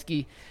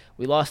Stefanski.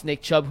 We lost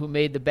Nick Chubb, who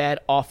made the bad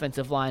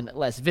offensive line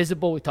less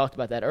visible. We talked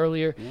about that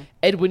earlier. Yeah.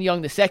 Edwin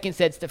Young II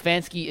said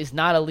Stefanski is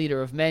not a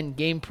leader of men.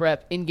 Game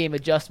prep, in-game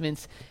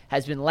adjustments,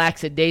 has been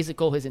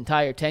lackadaisical his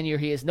entire tenure.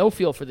 He has no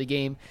feel for the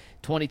game.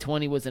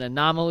 2020 was an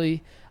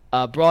anomaly.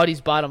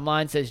 Broady's bottom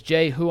line says,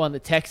 Jay, who on the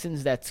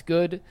Texans? That's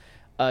good.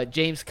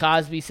 James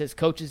Cosby says,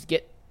 coaches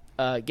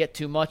get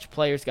too much.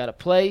 Players got to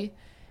play.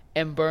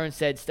 M. Burns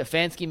said,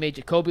 Stefanski made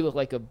Jacoby look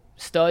like a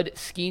stud,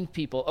 schemed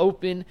people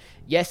open.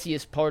 Yes, he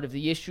is part of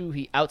the issue.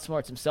 He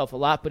outsmarts himself a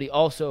lot, but he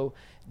also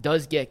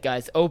does get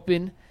guys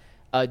open.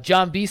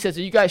 John B. says,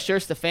 are you guys sure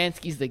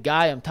Stefanski's the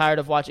guy? I'm tired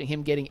of watching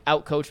him getting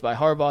outcoached by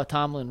Harbaugh,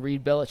 Tomlin,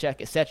 Reed, Belichick,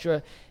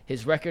 etc.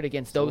 His record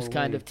against those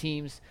kind of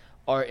teams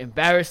are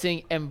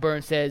embarrassing. M.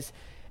 Burns says,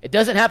 it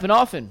doesn't happen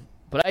often,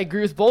 but I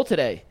agree with Bull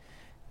today.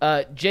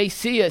 Jay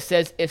Sia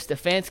says, if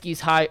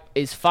Stefanski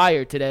is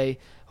fired today,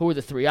 who are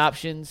the three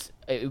options?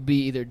 It would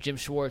be either Jim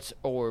Schwartz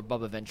or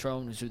Bubba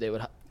Ventrone, who's who they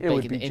would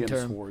make in the interim.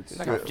 Jim Schwartz. He's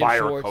not going to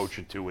fire a coach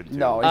at 2-2.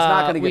 No, he's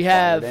not going to get we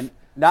have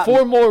fired.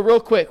 Four more real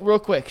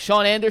quick.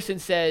 Sean Anderson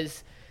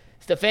says,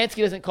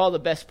 Stefanski doesn't call the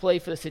best play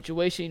for the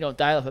situation. You don't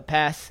dial up a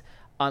pass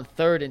on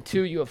 3rd and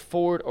 2. You have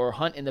Ford or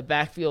Hunt in the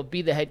backfield.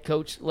 Be the head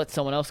coach. Let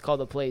someone else call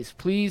the plays,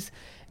 please.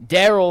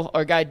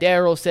 Our guy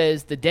Daryl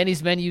says the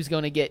Denny's menu is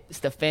going to get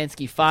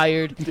Stefanski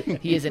fired.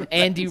 He is an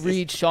Andy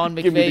Reid, Sean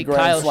McVay,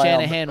 Kyle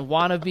Shanahan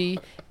wannabe.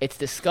 It's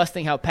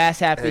disgusting how pass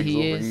happy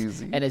he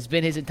is and has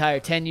been his entire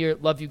tenure.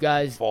 Love you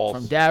guys. False.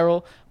 From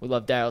Daryl. We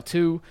love Daryl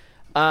too.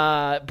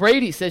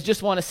 Brady says,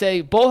 just want to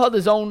say, Bull held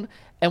his own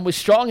and was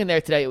strong in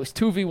there today. It was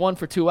 2v1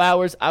 for 2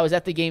 hours. I was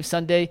at the game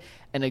Sunday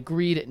and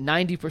agreed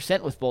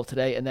 90% with Bull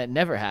today, and that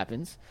never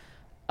happens.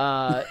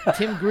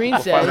 Tim Green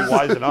says,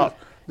 wisen up.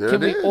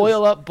 Can we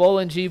oil up Bull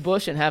and G.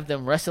 Bush and have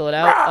them wrestle it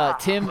out?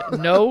 Tim,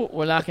 no,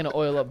 we're not going to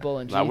oil up Bull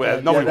and G.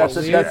 Nobody wants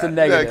to see that's that. a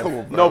negative. Yeah, come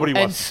on, Nobody And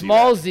wants to see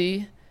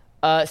that.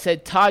 Smallsy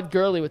said Todd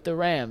Gurley with the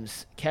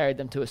Rams carried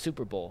them to a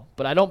Super Bowl.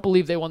 But I don't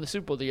believe they won the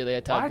Super Bowl the year they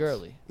had Todd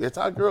Gurley. Yeah,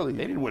 Todd Gurley.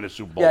 They didn't win a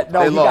Super Bowl. Yeah,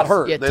 no, he got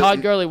hurt. Yeah,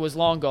 Todd Gurley was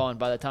long gone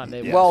by the time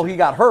they won. Well, he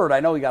got hurt. I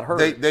know he got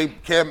hurt. I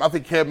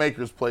think Cam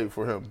Akers played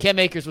for him. Cam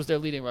Akers was their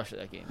leading rusher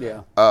that game.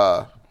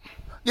 Yeah.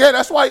 Yeah,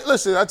 that's why.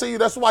 Listen, I tell you,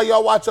 that's why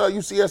y'all watch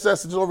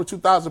UCSS. It's over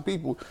 2,000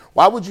 people.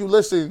 Why would you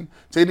listen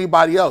to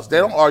anybody else? They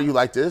don't argue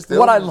like this.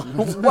 What I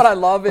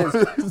love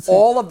is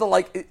all of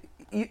the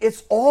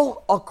it's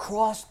all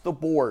across the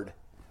board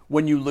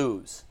when you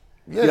lose.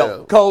 Yeah. You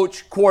know,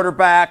 coach,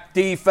 quarterback,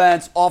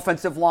 defense,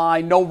 offensive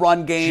line, no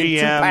run game, GM.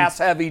 too pass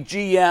heavy,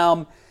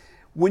 GM.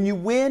 When you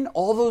win,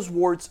 all those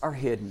warts are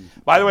hidden.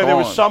 By the way, there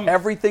was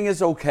everything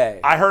is okay.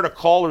 I heard a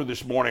caller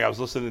this morning. I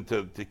was listening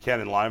to Ken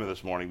and Lima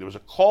this morning. There was a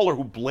caller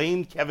who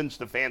blamed Kevin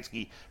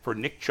Stefanski for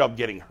Nick Chubb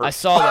getting hurt. I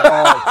saw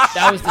that.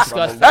 That was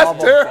disgusting.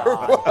 That's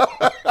terrible.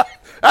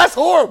 That's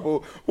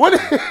horrible.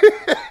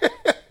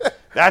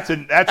 That's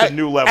a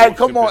new level. And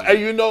come on,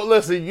 and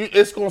listen,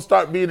 it's going to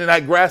start being in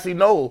that grassy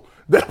knoll.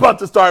 They're about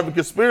to start with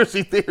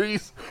conspiracy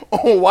theories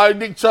on why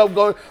Nick Chubb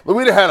going.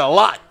 We done had a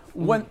lot.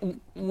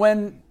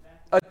 When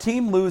a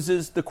team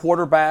loses, the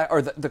quarterback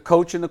or the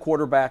coach and the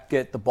quarterback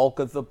get the bulk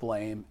of the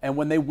blame, and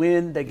when they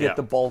win, they get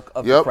the bulk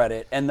of the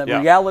credit. And the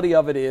reality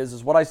of it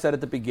is what I said at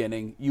the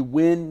beginning: you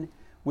win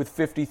with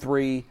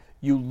 53,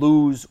 you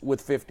lose with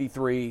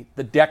 53.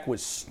 The deck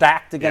was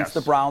stacked against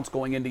the Browns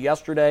going into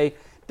yesterday.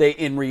 They,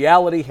 in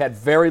reality, had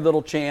very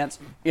little chance.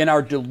 In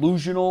our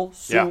delusional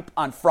soup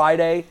on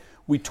Friday,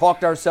 we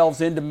talked ourselves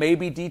into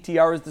maybe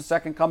DTR is the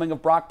second coming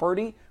of Brock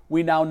Purdy.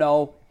 We now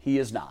know he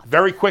is not.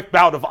 Very quick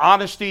bout of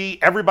honesty.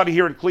 Everybody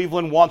here in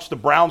Cleveland wants the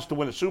Browns to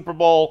win a Super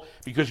Bowl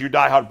because you're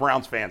diehard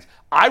Browns fans.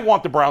 I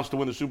want the Browns to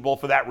win the Super Bowl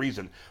for that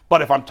reason.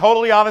 But if I'm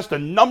totally honest, the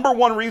number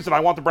one reason I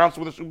want the Browns to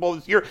win the Super Bowl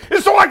this year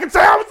is so I can say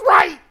I was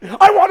right.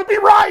 I want to be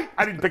right.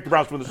 I didn't pick the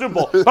Browns to win the Super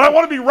Bowl, but I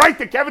want to be right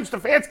that Kevin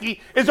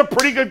Stefanski is a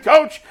pretty good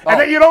coach and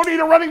that you don't need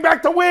a running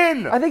back to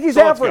win. I think he's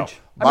average.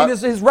 I mean,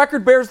 his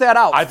record bears that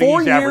out. I think 4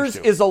 he's years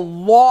too. is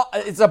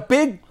it's a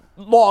big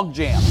log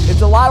jam.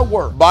 It's a lot of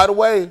work. By the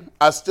way,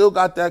 I still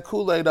got that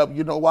Kool-Aid up.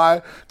 You know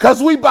why?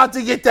 Because we about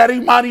to get that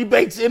Imani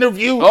Bates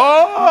interview.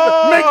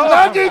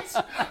 McNuggets.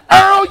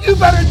 Earl, you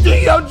better do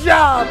your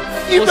job.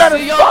 You better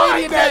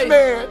find that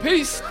man.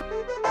 Peace.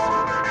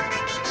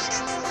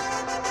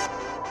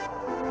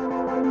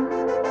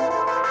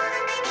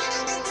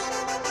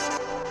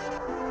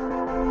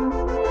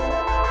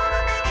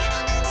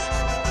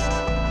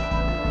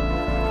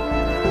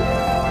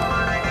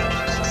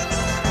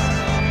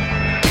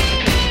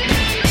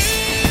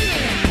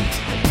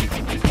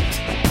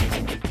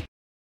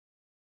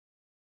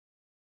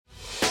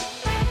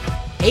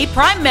 Hey,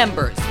 Prime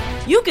members,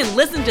 you can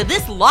listen to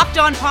this Locked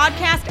On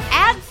podcast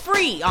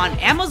ad-free on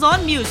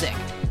Amazon Music.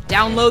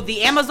 Download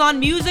the Amazon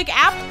Music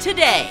app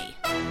today.